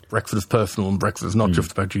realise that Brexit is personal and Brexit is not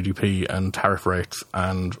just about GDP and tariff rates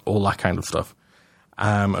and all that kind of stuff,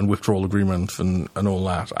 and withdrawal agreements and all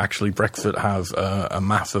that. Actually, Brexit has a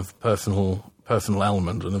massive personal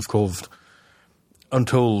element and has caused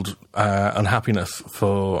untold unhappiness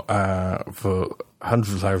for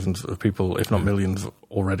hundreds of thousands of people, if not millions,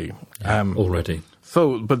 already. Already.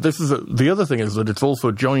 So, but this is the other thing is that it's also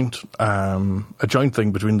a joint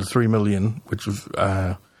thing between the 3 million, which is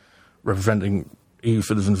representing EU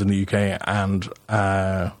citizens in the UK and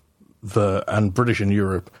British in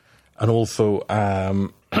Europe, and also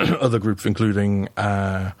other groups including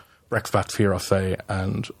Brexpats Here, I say,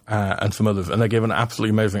 and some others. And they gave an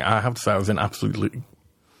absolutely amazing. I have to say, I was in absolutely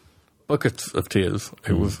buckets of tears.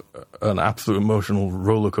 It was an absolute emotional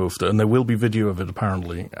roller coaster, and there will be video of it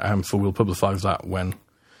apparently. So we'll publicise that when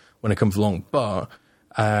it comes along. But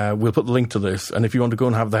we'll put the link to this, and if you want to go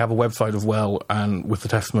and they have a website as well, and with the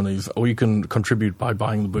testimonies, or you can contribute by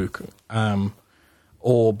buying the book,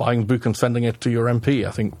 or buying the book and sending it to your MP.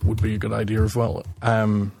 I think would be a good idea as well.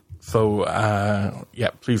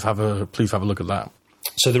 Please have a look at that.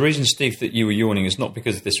 So the reason, Steve, that you were yawning is not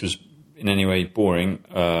because this was in any way boring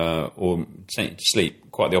or sent you to sleep.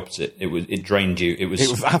 quite the opposite. It drained you. It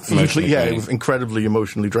was absolutely, yeah, draining. it was incredibly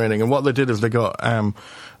emotionally draining. And what they did is they got,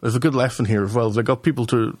 there's a good lesson here as well. They got people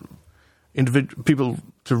to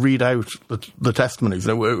read out the testimonies.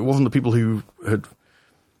 It wasn't the people who had.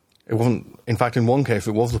 It wasn't. In fact, in one case,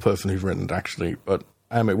 it was the person who'd written it actually, but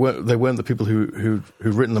they weren't the people who'd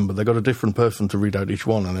written them. But they got a different person to read out each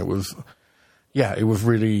one, and it was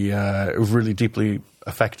really deeply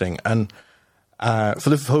affecting. And so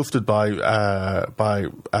this is hosted by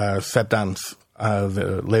Seb Dance,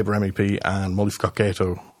 the Labour MEP, and Molly Scott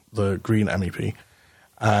Cato, the Green MEP.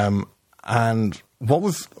 And what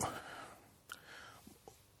was...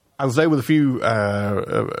 I was there with a few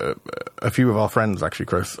of our friends, actually,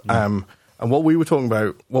 Chris. And what we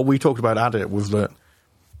talked about at it was that,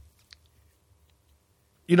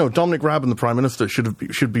 Dominic Raab and the Prime Minister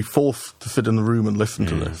should be forced to sit in the room and listen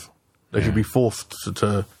to this. They should be forced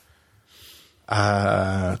to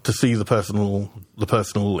see the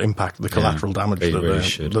personal impact, the collateral damage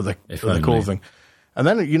that they're causing. And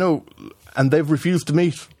then, and they've refused to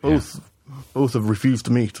meet. Both have refused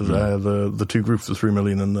to meet the two groups, the 3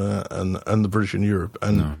 million and the British in Europe.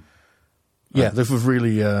 And this was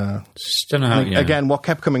really don't know how, again, what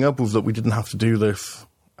kept coming up was that we didn't have to do this,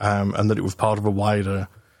 and that it was part of a wider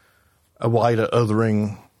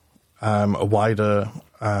othering, a wider.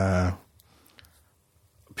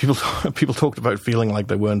 People talked about feeling like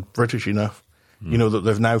they weren't British enough. That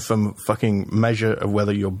there's now some fucking measure of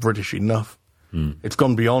whether you're British enough. It's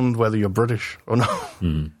gone beyond whether you're British or not.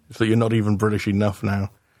 It's that you're not even British enough now.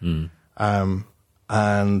 And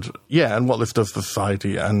what this does to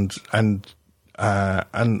society and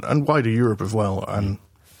wider Europe as well, and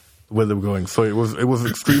where they were going. So it was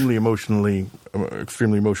extremely emotionally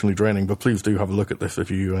draining. But please do have a look at this if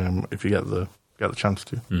you get the chance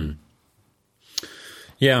to.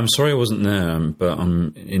 Yeah, I'm sorry I wasn't there, but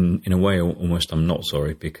I'm in a way almost I'm not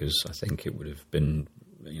sorry, because I think it would have been,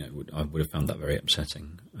 I would have found that very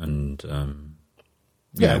upsetting. And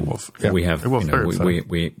it was. Yeah, we have, it was very upsetting.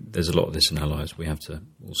 we there's a lot of this in our lives. We have to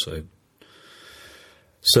also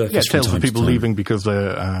surface tales from time of people to time. leaving because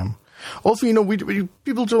they're. Also,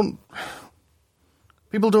 people don't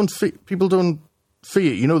see it.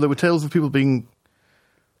 There were tales of people being,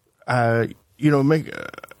 a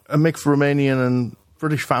mixed Romanian and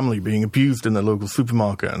British family being abused in their local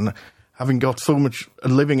supermarket, and having got so much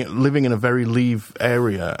living in a very leave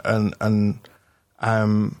area, and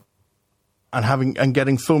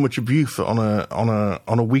getting so much abuse on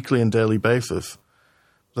a weekly and daily basis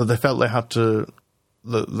that they felt they had to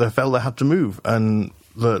move, and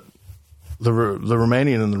that the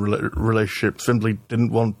Romanian in the relationship simply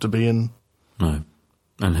didn't want to be in. No,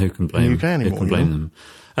 and who can blame the UK anymore, who can blame them?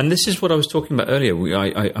 And this is what I was talking about earlier.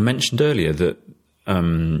 I mentioned earlier that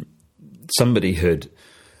somebody had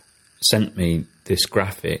sent me this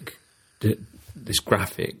graphic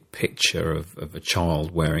picture of a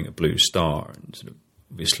child wearing a blue star, and sort of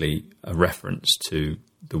obviously a reference to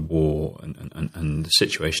the war and the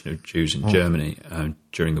situation of Jews in Germany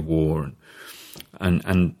during the war,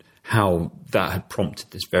 and how that had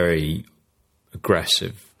prompted this very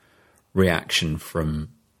aggressive reaction from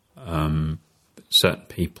certain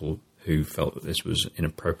people who felt that this was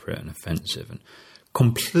inappropriate and offensive, and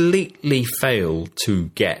completely failed to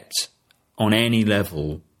get on any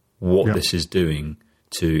level what this is doing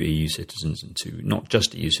to EU citizens, and to not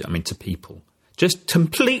just EU, to people. Just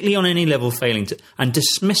completely on any level failing to, and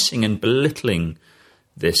dismissing and belittling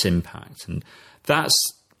this impact. And that's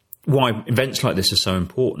why events like this are so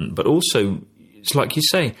important. But also, it's like you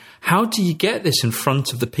say, how do you get this in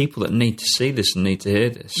front of the people that need to see this and need to hear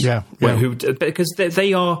this? Because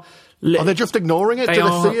they are... Are they just ignoring it? Do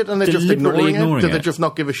they see it and they're just ignoring it? Do they just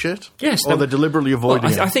not give a shit? Yes. Or they're deliberately avoiding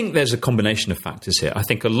it? I think there's a combination of factors here. I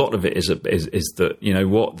think a lot of it is that,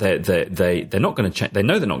 they're not going to change. They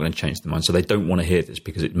know they're not going to change their mind, so they don't want to hear this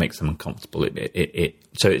because it makes them uncomfortable.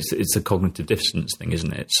 So it's a cognitive dissonance thing,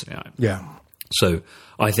 isn't it? Yeah. So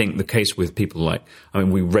I think the case with people like,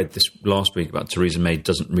 we read this last week about Theresa May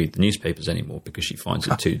doesn't read the newspapers anymore because she finds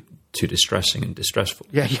it too distressing and distressful.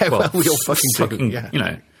 Yeah, well, we all fucking do.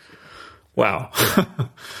 Yeah. Wow.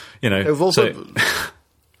 There was also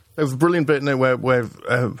there was a brilliant bit in it where one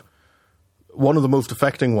of the most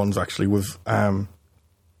affecting ones actually was it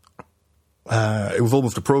was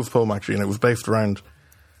almost a prose poem actually, and it was based around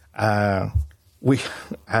we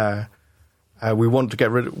want to get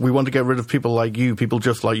rid of people like you, people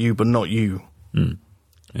just like you, but not you. Yeah.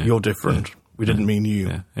 You're different. Yeah. We didn't mean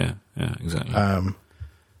you. Yeah, exactly. And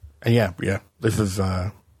this is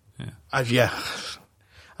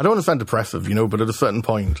I don't want to sound depressive, but at a certain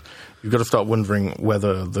point, you've got to start wondering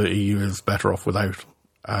whether the EU is better off without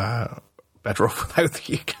better off without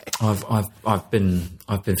the UK. I've been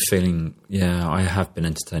feeling, I have been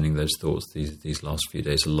entertaining those thoughts these last few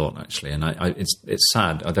days a lot, actually, and it's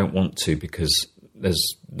sad. I don't want to, because there's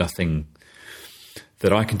nothing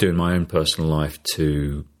that I can do in my own personal life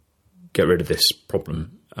to get rid of this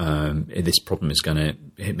problem. This problem is going to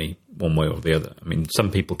hit me one way or the other. I mean, some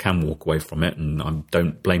people can walk away from it, and I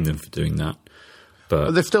don't blame them for doing that.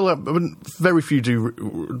 But there's still, very few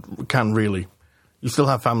can really. You still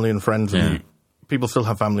have family and friends, and people still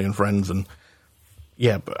have family and friends, and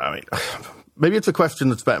but I mean, maybe it's a question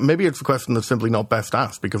that's maybe it's a question that's simply not best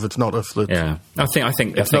asked, because it's not us that. Yeah, I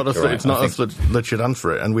think it's not us. Right. It's not us that should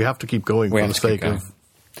answer it, and we have to keep going for the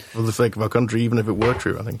sake of our country, even if it were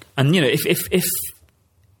true. I think, and if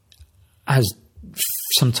as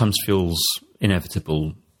sometimes feels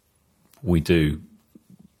inevitable, we do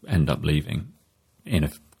end up leaving in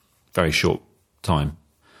a very short time.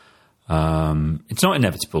 It's not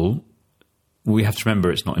inevitable. We have to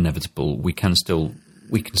remember it's not inevitable. We can still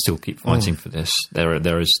keep fighting for this.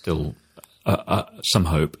 There is still some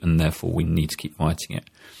hope, and therefore we need to keep fighting it.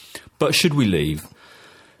 But should we leave,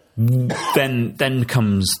 then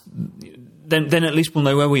at least we'll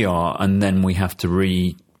know where we are, and then we have to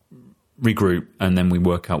regroup, and then we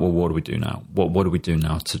work out, well, what do we do now? What do we do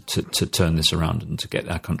now to turn this around and to get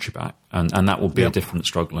our country back? And that will be a different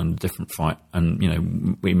struggle and a different fight.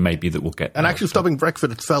 And, we may be that we'll get... And actually stopping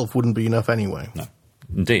Brexit itself wouldn't be enough anyway. No,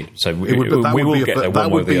 indeed. So we will get there one way or the other.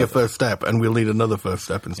 That would be a first step, and we'll need another first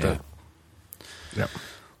step instead. Yeah.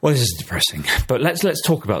 Well, this is depressing, but let's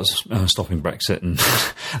talk about stopping Brexit, and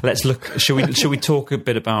let's look. Shall we talk a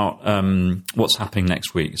bit about what's happening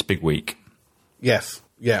next week? It's a big week. Yes.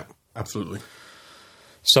 Yeah. Absolutely.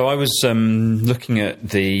 So I was looking at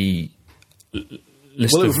the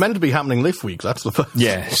list. Well, it was meant to be happening this week. That's the first.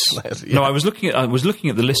 Yes. No, I was looking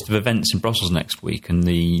at the list of events in Brussels next week, and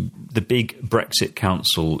the big Brexit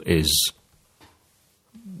Council is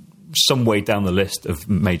some way down the list of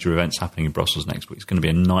major events happening in Brussels next week. It's going to be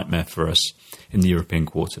a nightmare for us in the European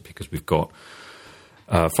Quarter, because we've got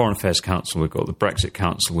Foreign Affairs Council, we've got the Brexit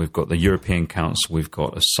Council, we've got the European Council, we've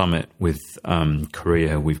got a summit with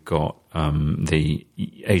Korea, we've got the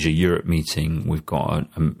Asia-Europe meeting, we've got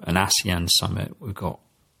an ASEAN summit,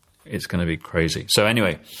 it's going to be crazy. So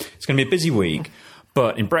anyway, it's going to be a busy week,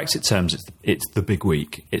 but in Brexit terms, it's the big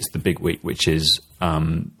week. It's the big week, which is,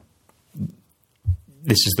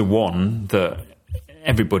 this is the one that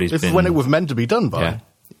everybody's been... This is when it was meant to be done by. Yeah.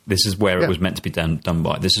 This is where it was meant to be done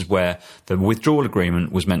by. This is where the withdrawal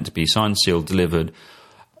agreement was meant to be signed, sealed, delivered.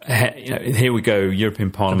 Here we go, European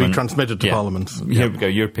Parliament. To be transmitted to parliaments. Here we go,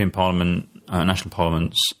 European Parliament, national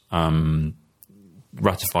parliaments,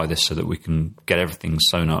 ratify this so that we can get everything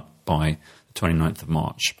sewn up by the 29th of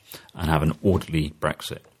March and have an orderly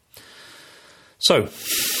Brexit. So...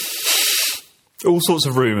 all sorts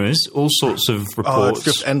of rumours, all sorts of reports. Oh, it's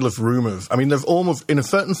just endless rumours. I mean, there's almost, in a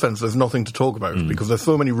certain sense, there's nothing to talk about because there's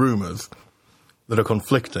so many rumours that are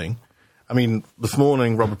conflicting. I mean, this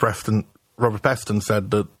morning, Robert Peston said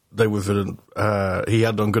that there was he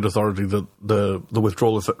had on good authority that the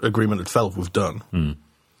withdrawal agreement itself was done.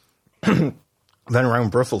 Then around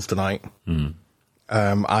Brussels tonight,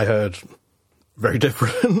 I heard very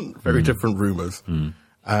different rumours.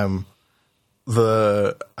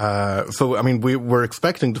 So I mean, we're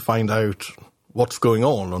expecting to find out what's going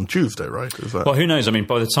on Tuesday, right? Well, who knows? I mean,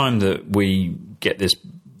 by the time that we get this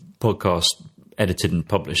podcast edited and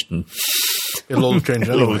published, and it'll all change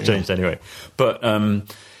anyway. It'll all change anyway. But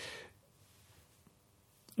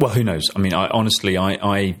well, who knows? I mean,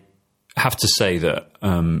 I have to say that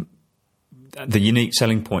the unique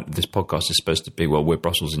selling point of this podcast is supposed to be, well, we're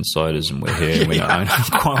Brussels insiders and we're here. And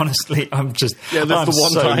quite honestly, I'm so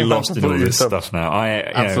lost in all this stuff now.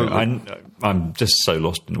 I'm just so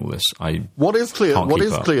lost in all this. What is clear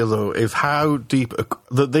though is how deep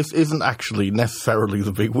that this isn't actually necessarily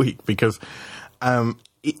the big week, because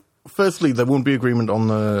firstly, there won't be agreement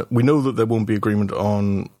on we know that there won't be agreement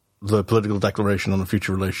on the political declaration on a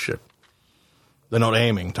future relationship. They're not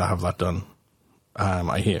aiming to have that done,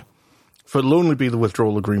 I hear. So it'll only be the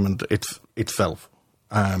withdrawal agreement itself.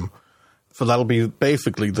 So that'll be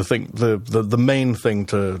basically the thing, the main thing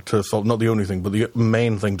to solve, not the only thing, but the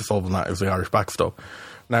main thing to solve on that is the Irish backstop.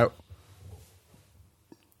 Now,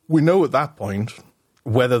 we know at that point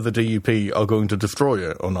whether the DUP are going to destroy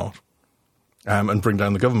it or not, and bring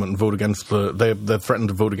down the government and vote against they've threatened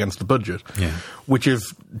to vote against the budget, which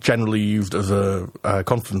is generally used as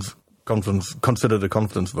considered a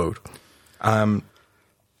confidence vote.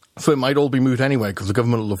 So it might all be moot anyway, because the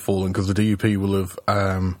government will have fallen, because the DUP will have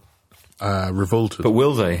revolted. But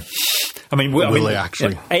will they? I mean, will they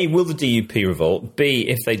actually? A, will the DUP revolt? B,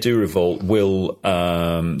 if they do revolt, will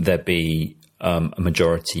there be a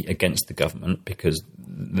majority against the government? Because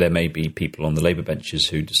there may be people on the Labour benches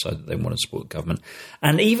who decide that they want to support the government.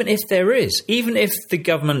 And even if there is, even if the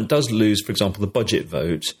government does lose, for example, the budget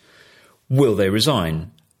vote, will they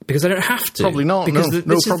resign? Because they don't have to. Probably not.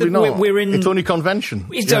 Because probably not. It's only convention.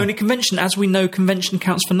 It's only convention. As we know, convention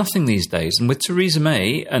counts for nothing these days. And with Theresa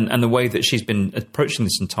May and the way that she's been approaching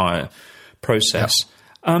this entire process,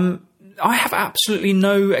 I have absolutely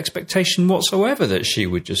no expectation whatsoever that she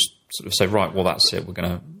would just sort of say, right, well, that's it. We're going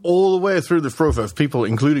to... All the way through this process, people,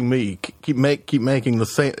 including me, keep making the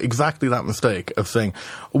same, exactly that mistake of saying,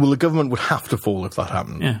 oh, well, the government would have to fall if that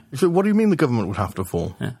happened. Yeah. You say, what do you mean the government would have to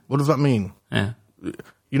fall? Yeah. What does that mean? Yeah.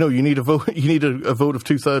 You know, you need a vote. You need a vote of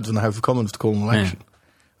 2/3 in the House of Commons to call an election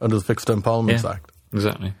under the Fixed Term Parliaments Act.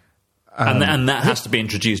 Exactly. And that has to be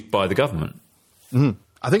introduced by the government. Mm.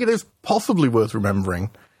 I think it is possibly worth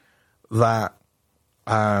remembering that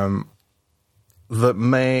that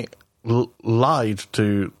May lied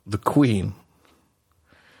to the Queen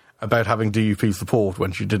about having DUP support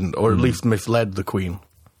when she didn't, or at least misled the Queen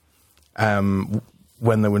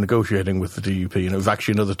when they were negotiating with the DUP. And it was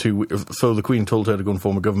actually another 2 weeks. So the Queen told her to go and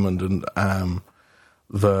form a government, and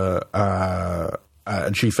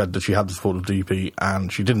and she said that she had the support of the DUP,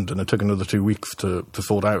 and she didn't, and it took another 2 weeks to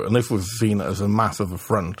sort out. And this was seen as a massive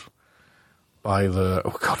affront by the...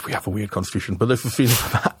 Oh, God, we have a weird constitution. But this was seen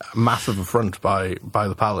as a massive affront by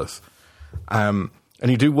the palace. And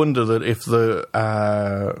you do wonder that if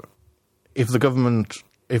the government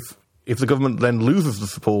then loses the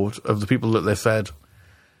support of the people that they said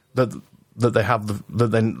that they have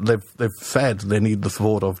they've said they need the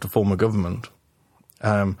support of to form a government,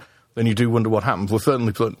 then you do wonder what happens. We're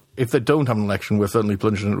certainly if they don't have an election, we're certainly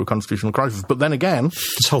plunged into a constitutional crisis. But then again,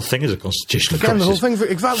 this whole thing is a constitutional crisis. The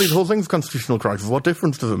whole thing's a constitutional crisis. What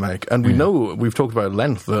difference does it make? And we know, we've talked about at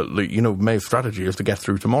length that May's strategy is to get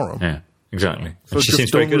through tomorrow. Yeah, exactly. So she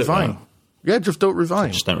seems very good at that. Yeah, just don't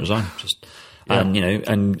resign. Just don't resign. Just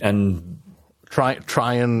and try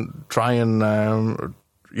and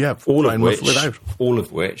all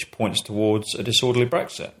of which points towards a disorderly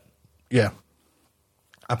Brexit. Yeah,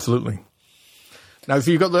 absolutely. Now,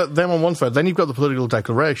 so you've got them on one side, then you've got the political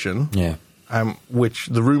declaration, which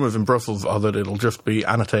the rumours in Brussels are that it'll just be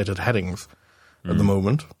annotated headings at the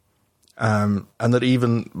moment, and that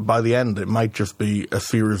even by the end it might just be a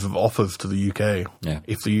series of offers to the UK. Yeah.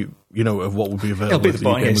 If of what would be available. It'll be the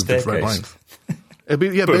Barney Staircase. It'll be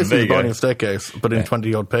basically the Barney Staircase, but in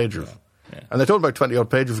 20-odd pages. Yeah. And they're talking about 20-odd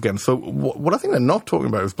pages again. So what I think they're not talking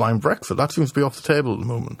about is blind Brexit. That seems to be off the table at the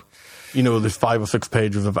moment. There's 5 or 6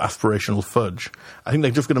 pages of aspirational fudge. I think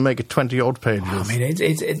they're just going to make it 20-odd pages. I mean,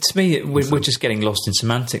 to me, we're just getting lost in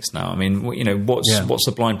semantics now. I mean, what's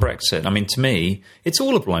a blind Brexit? I mean, to me, it's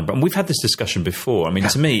all a blind Brexit. And we've had this discussion before. I mean,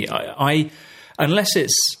 to me, I unless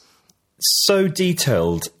it's so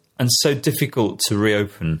detailed and so difficult to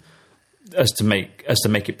reopen as to make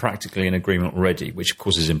it practically an agreement already, which of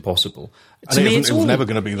course is impossible. To me, it's never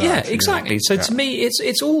going to be that. Yeah, exactly. So to me,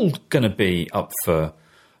 it's all going to be up for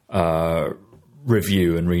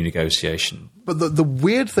review and renegotiation. But the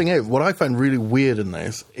weird thing is, what I find really weird in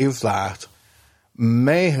this is that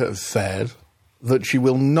May has said that she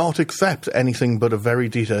will not accept anything but a very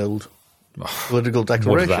detailed political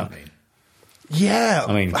declaration. What does that mean? Yeah,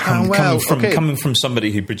 I mean, coming from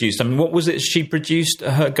somebody who produced. I mean, what was it she produced?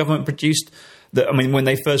 Her government produced. When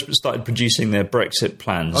they first started producing their Brexit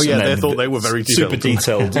plans. Oh yeah, they thought they were very detailed. Super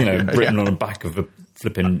detailed, written on the back of a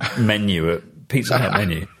flipping menu at Pizza Hut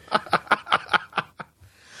menu.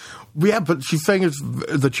 Yeah, but she's saying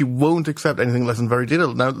that she won't accept anything less than very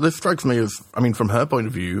detailed. Now, this strikes me as, from her point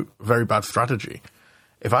of view, very bad strategy.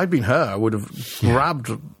 If I'd been her, I would have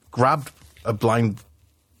grabbed a blind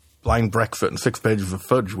Brexit and 6 pages of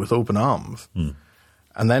fudge with open arms,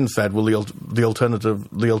 and then said, "Well, the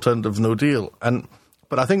alternative's no deal."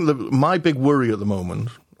 But I think my big worry at the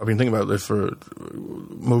moment, I've been thinking about this for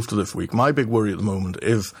most of this week. My big worry at the moment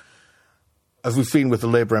is, as we've seen with the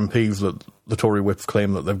Labour MPs that the Tory whips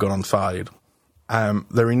claim that they've gone on side,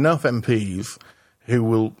 there are enough MPs who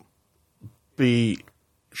will be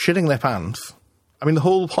shitting their pants. I mean, the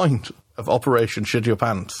whole point of Operation Shit Your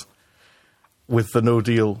Pants with the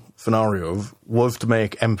no-deal scenarios was to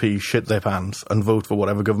make MPs shit their pants and vote for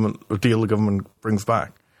whatever deal the government brings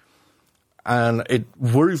back. And it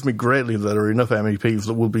worries me greatly that there are enough MEPs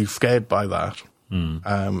that will be scared by that,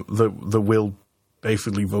 that will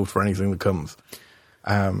basically vote for anything that comes.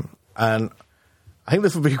 And I think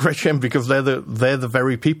this would be a great shame because they're the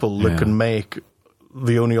very people that can make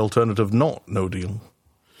the only alternative not no deal.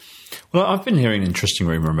 Well, I've been hearing an interesting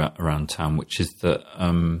rumour around town, which is that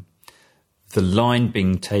the line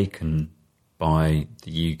being taken by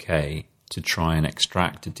the UK to try and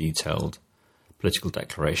extract a detailed political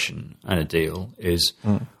declaration and a deal is,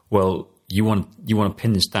 well, you want to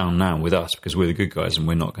pin this down now with us because we're the good guys and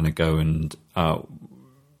we're not going to go and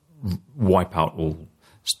wipe out all,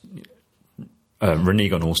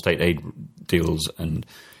 renege on all state aid deals. And,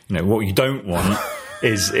 you know, what you don't want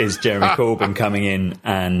is Jeremy Corbyn coming in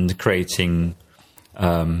and creating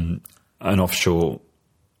an offshore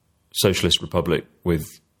socialist republic with...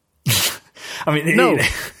 I mean,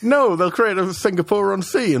 no, they'll create a Singapore on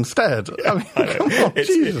sea instead. I mean, come on,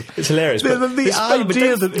 it's hilarious.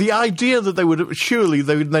 The idea that they would surely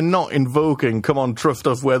they're not invoking. Come on, trust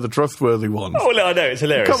us. We're the trustworthy ones. Oh no, I know it's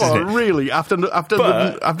hilarious. Come on, really? After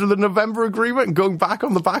the November agreement and going back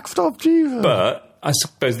on the backstop, Jesus. But I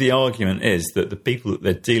suppose the argument is that the people that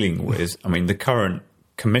they're dealing with. I mean, the current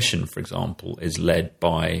commission, for example, is led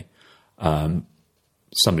by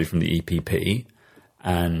somebody from the EPP.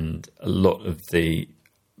 And a lot of the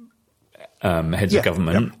heads of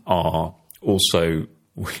government are also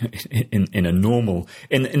in a normal...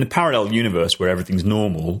 In the parallel universe where everything's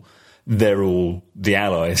normal, they're all the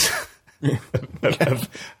allies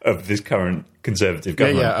of this current Conservative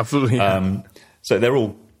government. Yeah, absolutely. So they're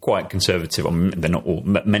all quite conservative. I mean, they're not all.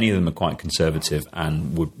 Many of them are quite conservative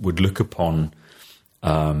and would look upon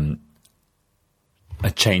a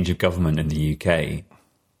change of government in the UK...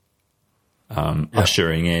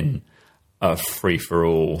 ushering in a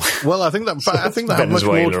free-for-all. Well, I think that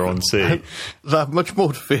Venezuela on sea. They have much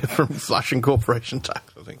more to fear from slashing corporation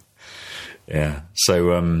tax, I think. Yeah.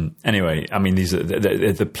 So anyway, I mean,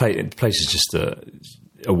 the place is just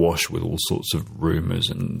awash with all sorts of rumours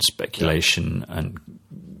and speculation and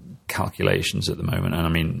calculations at the moment. And I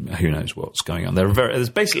mean, who knows what's going on? There's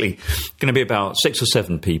basically going to be about 6 or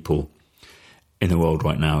 7 people in the world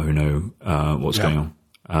right now who know what's going on.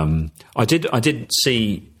 I did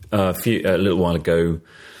see a little while ago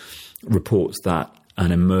reports that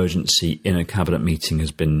an emergency inner cabinet meeting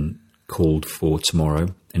has been called for tomorrow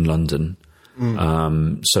in London.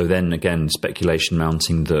 So then again, speculation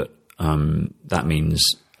mounting that that means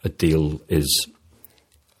a deal is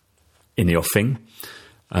in the offing.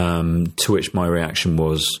 To which my reaction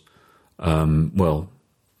was,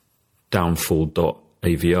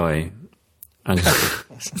 downfall.avi. And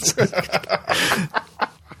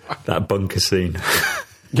that bunker scene.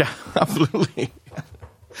 Yeah, absolutely.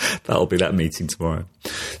 That'll be that meeting tomorrow.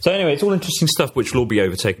 So anyway, it's all interesting stuff which will all be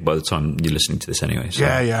overtaken by the time you're listening to this anyway. So.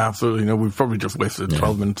 Yeah, absolutely. No, we've probably just wasted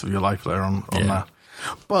 12 minutes of your life there on that.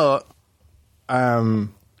 But,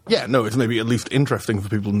 it's maybe at least interesting for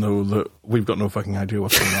people to know that we've got no fucking idea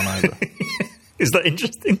what's going on either. Is that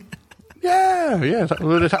interesting? Yeah.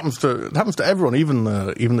 It happens to everyone, even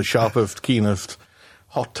the sharpest, keenest,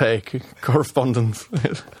 hot take correspondents.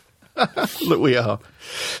 Look, we are.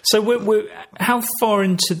 So we're how far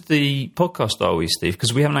into the podcast are we, Steve?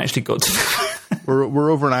 Because we haven't actually got to... we're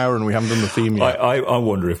over an hour and we haven't done the theme yet. I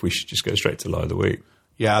wonder if we should just go straight to Lie of the Week.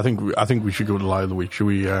 Yeah, I think we should go to Lie of the Week. Should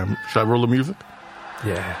we? Should I roll the music?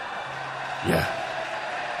 Yeah.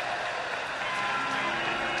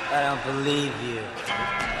 I don't believe you.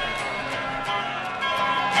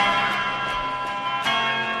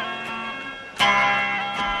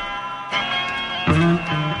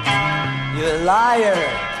 You're a liar.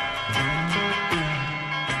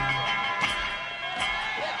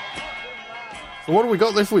 So what have we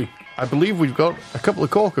got this week? I believe we've got a couple of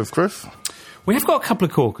corkers, Chris. We have got a couple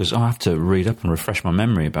of corkers. I'll have to read up and refresh my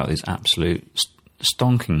memory about these absolute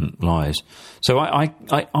stonking lies. So I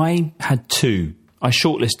had 2. I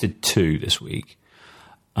shortlisted 2 this week.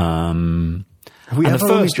 Have we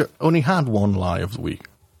ever only had one lie of the week?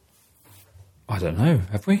 I don't know.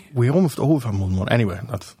 Have we? We almost always have more than one. Anyway,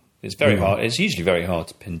 it's very hard. It's usually very hard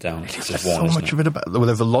to pin down. There's so much of it about. Well,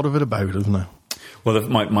 there's a lot of it about, isn't there? Well,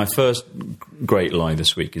 my first great lie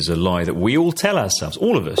this week is a lie that we all tell ourselves.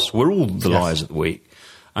 All of us. We're all the liars of the week.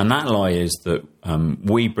 And that lie is that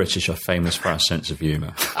we British are famous for our sense of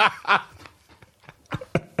humour.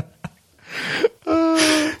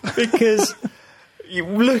 Because you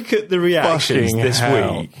look at the reactions this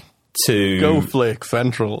week to... Go Flick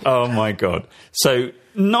Central. Oh, my God. So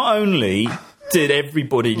not only did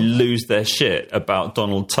everybody lose their shit about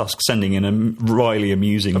Donald Tusk sending in a wryly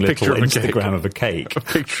amusing little Instagram of a cake. A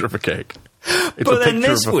picture of a cake. It's but a then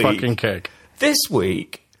picture this of a week, fucking cake. This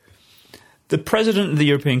week, the President of the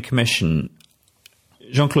European Commission,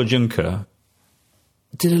 Jean-Claude Juncker,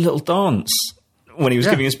 did a little dance when he was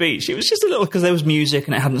giving a speech. It was just a little, because there was music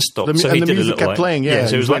and it hadn't stopped. So he did a little kept playing,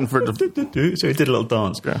 so it was waiting for it to... So he did a little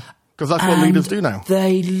dance. Yeah. Because that's what leaders do now.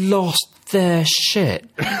 They lost their shit.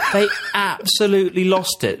 They absolutely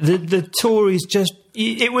lost it. The Tories just...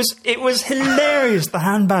 It was hilarious, the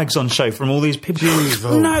handbags on show from all these people.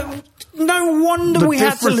 Jeez, No wonder we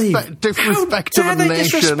had to leave. Disrespect How to the dare they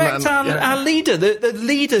nation. disrespect our leader, the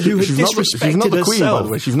leader who had She's disrespected not the Queen, herself. by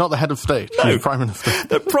the way. She's not the head of state. No. She's the Prime Minister.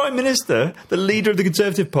 The Prime Minister, the leader of the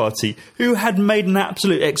Conservative Party, who had made an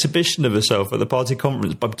absolute exhibition of herself at the party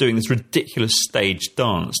conference by doing this ridiculous stage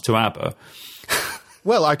dance to ABBA.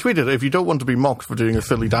 Well, I tweeted, if you don't want to be mocked for doing a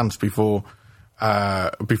silly dance before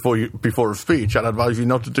a speech, I'd advise you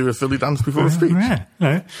not to do a silly dance before a speech. Yeah,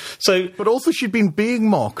 no. So, But also she'd been being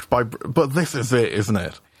mocked by... But this is it, isn't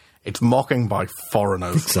it? It's mocking by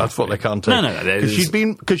foreigners. Exactly. That's what they can't take. No.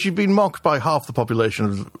 Because she'd been mocked by half the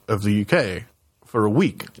population of the UK for a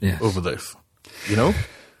week over this. You know?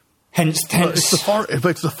 Hence, It's the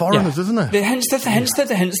foreigners, isn't it? Hence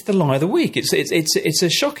the lie of the week. It's a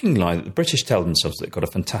shocking lie that the British tell themselves they've got a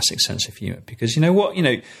fantastic sense of humour. Because you know what? You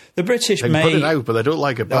know, the British They can put it out, but they don't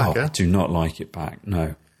like it back. I do not like it back.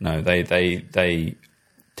 No. They're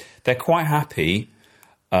quite happy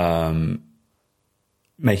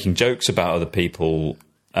making jokes about other people.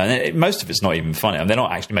 And most of it's not even funny. I mean, they're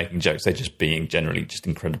not actually making jokes. They're just being generally just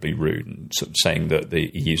incredibly rude and sort of saying that the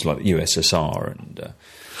EU's like the USSR and.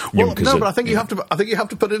 Well, no, but I think you have to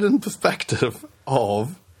put it in perspective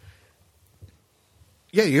of.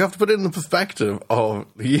 Yeah, you have to put it in the perspective of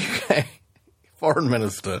the UK foreign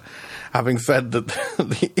minister having said that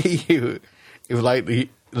the EU is like the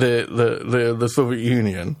Soviet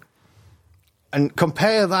Union, and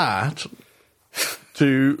compare that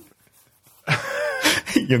to.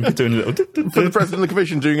 You're doing a little for the President of the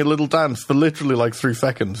Commission doing a little dance for literally like 3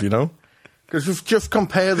 seconds, you know? Because just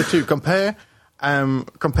compare the two. Compare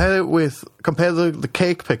the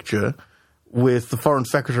cake picture with the Foreign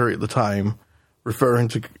Secretary at the time referring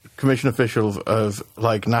to Commission officials as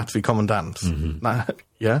like Nazi commandants. Mm-hmm.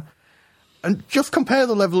 Yeah? And just compare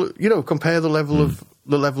the level,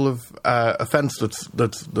 of offence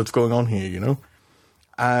that's going on here, you know?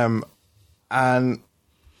 And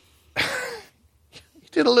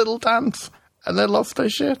did a little dance and they lost their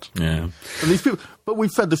shit. Yeah. And these people, but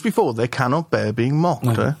we've said this before, they cannot bear being mocked.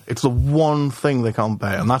 No. It's the one thing they can't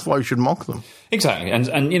bear, and that's why we should mock them. Exactly.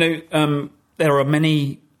 And you know, there are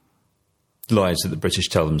many lies that the British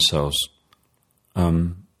tell themselves.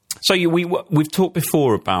 So we've talked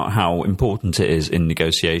before about how important it is in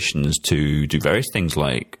negotiations to do various things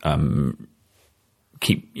like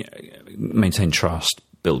maintain trust,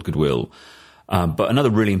 build goodwill. But another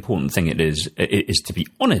really important thing is to be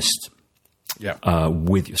honest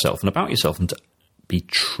with yourself and about yourself, and to be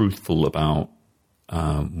truthful about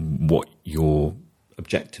what your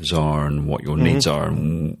objectives are and what your needs are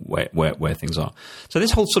and where things are. So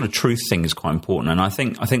this whole sort of truth thing is quite important, and I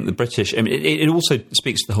think the British. I mean, it also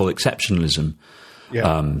speaks to the whole exceptionalism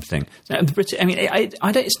thing. Now, the British. I mean,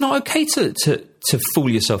 it's not okay to fool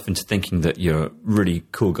yourself into thinking that you're really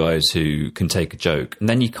cool guys who can take a joke, and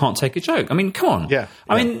then you can't take a joke. I mean, come on. Yeah.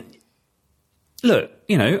 I mean, look,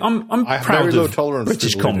 you know, I'm proud of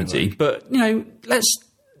British comedy, but you know, let's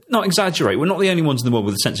not exaggerate. We're not the only ones in the world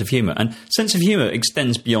with a sense of humour, and sense of humour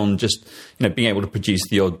extends beyond just being able to produce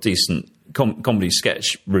the odd decent comedy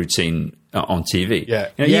sketch routine on TV.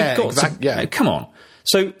 Yeah, you've got come on.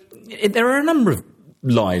 So there are a number of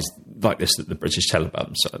lies like this that the British tell about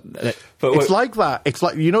themselves. But it's like that. It's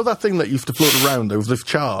like, you know, that thing that used to float around. There was this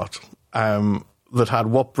chart that had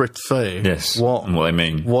what Brits say, yes, and what they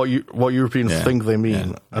mean, what Europeans think they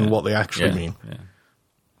mean, and what they actually mean. Yeah.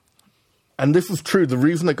 And this was true. The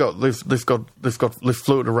reason it got this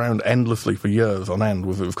floated around endlessly for years on end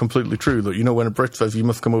was it was completely true that, you know, when a Brit says you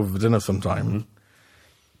must come over for dinner sometime,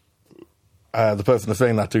 the person they're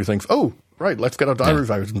saying that to thinks, oh, right, let's get our diaries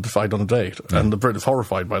out and decide on a date. Yeah. And the Brit is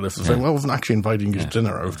horrified by this and saying, well, I wasn't actually inviting you to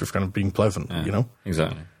dinner. I was just kind of being pleasant, you know?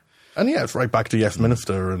 Exactly. And it's right back to Yes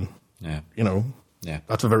Minister and, you know,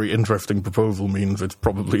 that's a very interesting proposal, means it's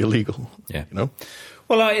probably illegal. Yeah. You know?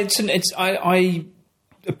 Well, I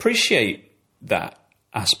appreciate that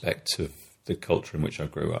aspect of the culture in which I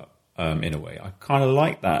grew up, in a way. I kind of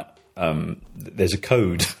like that. There's a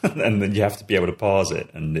code and then you have to be able to parse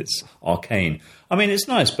it, and it's arcane. I mean, it's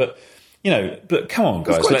nice, but... but come on,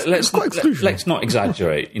 guys, let's not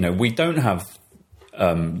exaggerate. You know, we don't have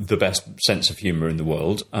the best sense of humour in the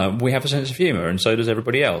world. We have a sense of humour, and so does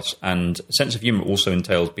everybody else. And a sense of humour also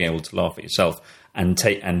entails being able to laugh at yourself and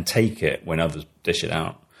take it when others dish it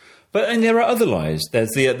out. And there are other lies.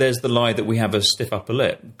 There's the lie that we have a stiff upper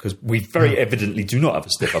lip, because we very evidently do not have a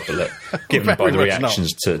stiff upper lip, given by the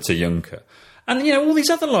reactions to Juncker. And, you know, all these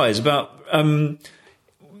other lies about...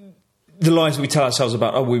 the lies we tell ourselves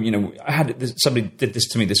about, somebody did this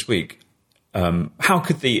to me this week. How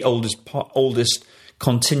could the oldest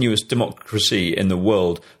continuous democracy in the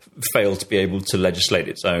world fail to be able to legislate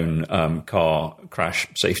its own car crash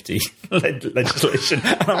safety legislation?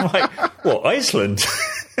 And I'm like, what, Iceland?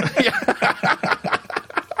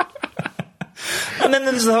 And then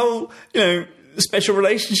there's the whole, special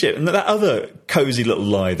relationship and that other cosy little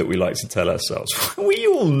lie that we like to tell ourselves. We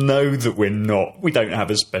all know that we don't have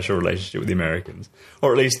a special relationship with the Americans.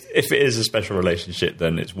 Or at least if it is a special relationship,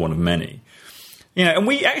 then it's one of many. And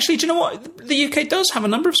we actually, do you know what? The UK does have a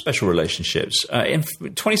number of special relationships,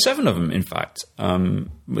 27 of them, in fact, that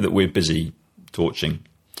we're busy torching.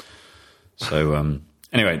 So,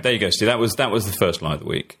 anyway, there you go, Steve. That was the first lie of the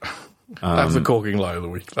week. That's the corking lie of the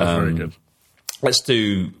week. That's very good. Let's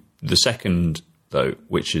do the second, though,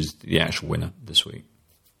 which is the actual winner this week.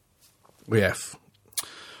 Yes.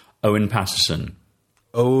 Owen Paterson.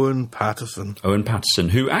 Owen Paterson,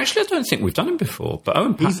 who actually I don't think we've done him before,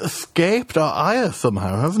 but he's escaped our ire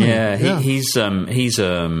somehow, hasn't he? Yeah, he's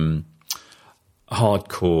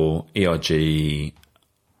hardcore ERG,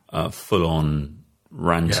 full-on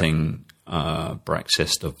ranting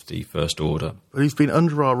Brexit of the First Order. But he's been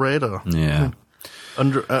under our radar. Yeah,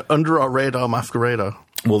 under our radar, masquerader.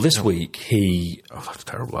 Well, this week he. Oh, that's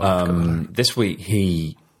terrible. This week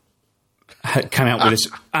he came out with this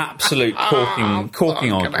absolute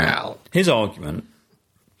corking argument. Hell. His argument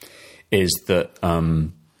is that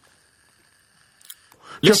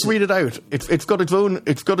just read it out. It's got its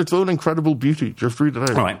own incredible beauty. Just read it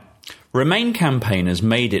out. All right. Remain campaigners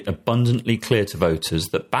made it abundantly clear to voters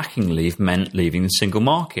that backing Leave meant leaving the single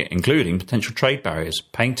market, including potential trade barriers,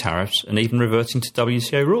 paying tariffs, and even reverting to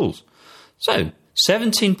WTO rules. So,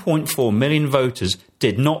 17.4 million voters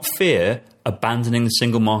did not fear abandoning the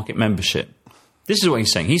single market membership. This is what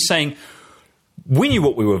he's saying. He's saying, we knew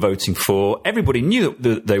what we were voting for. Everybody knew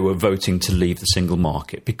that they were voting to leave the single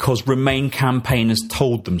market because Remain campaigners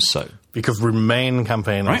told them so. Because Remain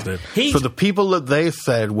campaigners did. So the people that they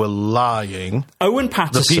said were lying. Owen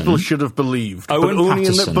Paterson. The people should have believed. But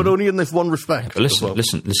only in this one respect. But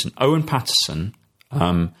listen. Owen Paterson.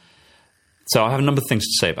 So I have a number of things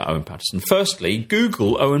to say about Owen Paterson. Firstly,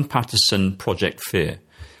 Google Owen Paterson Project Fear.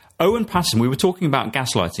 Owen Paterson, we were talking about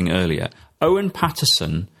gaslighting earlier. Owen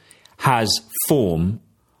Paterson has form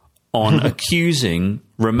on accusing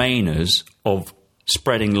Remainers of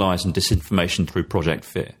spreading lies and disinformation through Project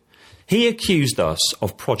Fear. He accused us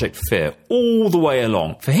of Project Fear all the way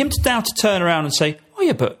along. For him to now to turn around and say, oh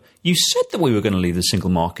yeah, but you said that we were going to leave the single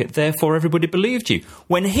market, therefore everybody believed you.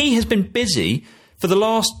 When he has been busy for the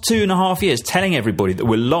last 2.5 years telling everybody that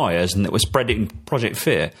we're liars and that we're spreading Project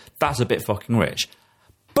Fear, that's a bit fucking rich.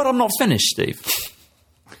 But I'm not finished, Steve.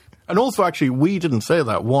 And also, actually, we didn't say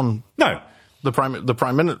that. No. The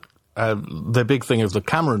Prime Minister, the big thing is that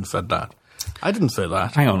Cameron said that. I didn't say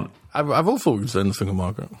that. Hang on. I've also been saying the single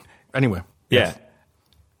market. Anyway. Yeah.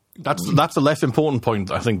 Yes. That's a less important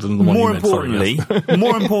point, I think, than the one you made.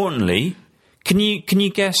 More importantly, can you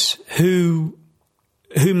guess who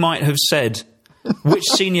might have said, which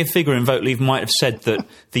senior figure in Vote Leave might have said that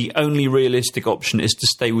the only realistic option is to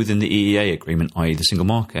stay within the EEA agreement, i.e. the single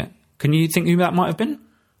market? Can you think who that might have been?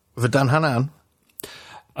 Was it Dan Hannan?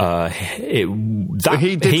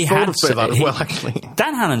 He did sort of say that as well, actually.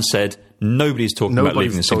 Dan Hannan said nobody's talking about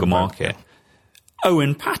leaving the single market.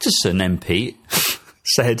 Owen Paterson MP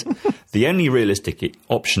said the only realistic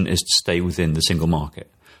option is to stay within the single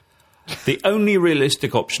market. The only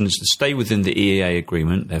realistic option is to stay within the EEA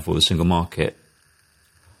agreement, therefore the single market.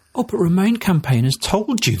 Oh, but Remain campaigners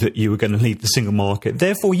told you that you were going to leave the single market,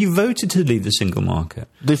 therefore you voted to leave the single market.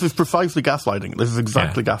 This is precisely gaslighting. This is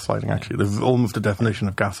exactly gaslighting, actually. This is almost a definition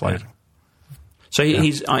of gaslighting. So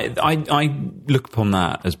I look upon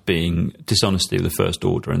that as being dishonesty of the First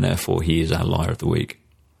Order, and therefore he is our liar of the week.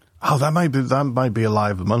 Oh, that might be a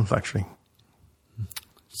lie of the month, actually.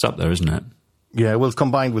 It's up there, isn't it? Yeah, well, it's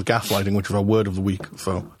combined with gaslighting, which is our word of the week,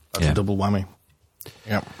 so that's a double whammy.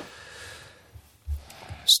 Yeah.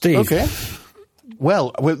 Steve. Okay.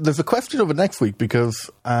 Well, there's a question over next week because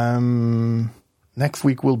next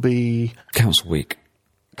week will be... Council Week.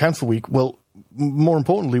 Council Week. Well, more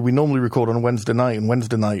importantly, we normally record on a Wednesday night, and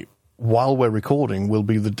Wednesday night, while we're recording, will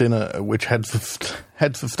be the dinner at which heads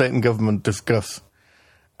of state and government discuss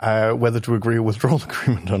whether to agree a withdrawal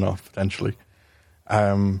agreement or not, potentially.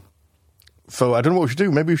 So I don't know what we should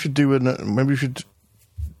do. Maybe we should do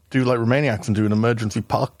like Romaniacs and do an emergency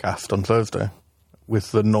podcast on Thursday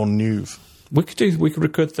with the non-news. We could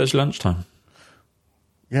record Thursday lunchtime.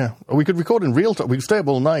 Yeah, or we could record in real time. We could stay up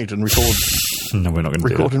all night and record. No, we're not going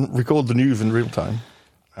to do that. Record the news in real time.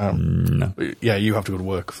 No. Yeah, you have to go to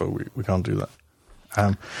work, so we can't do that.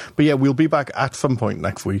 But yeah, we'll be back at some point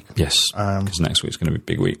next week. Yes, because next week's going to be a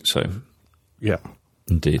big week, so... Yeah.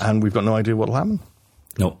 Indeed. And we've got no idea what will happen.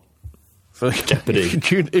 No. So Jeopardy.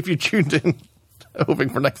 if you tuned in hoping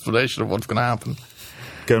for an explanation of what's going to happen...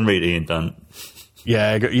 Go and read Ian Dunt.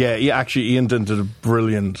 Yeah, actually, Ian Dunt did a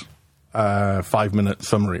brilliant 5-minute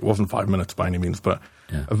summary. It wasn't 5 minutes by any means, but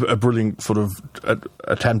a brilliant sort of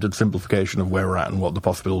attempted simplification of where we're at and what the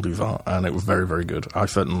possibilities are, and it was very, very good. I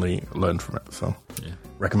certainly learned from it, so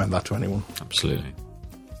recommend that to anyone. Absolutely.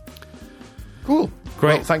 Cool.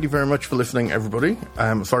 Great. Well, thank you very much for listening, everybody.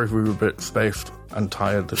 Sorry if we were a bit spaced and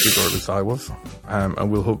tired this week, or at least I was.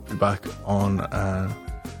 And we'll hope to be back on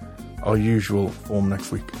our usual form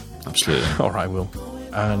next week. Absolutely. Or I will.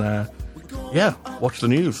 And watch the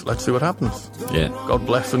news. Let's see what happens. Yeah. God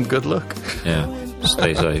bless and good luck. Yeah.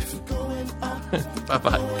 Stay safe.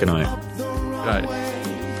 Bye-bye. Good night. Right.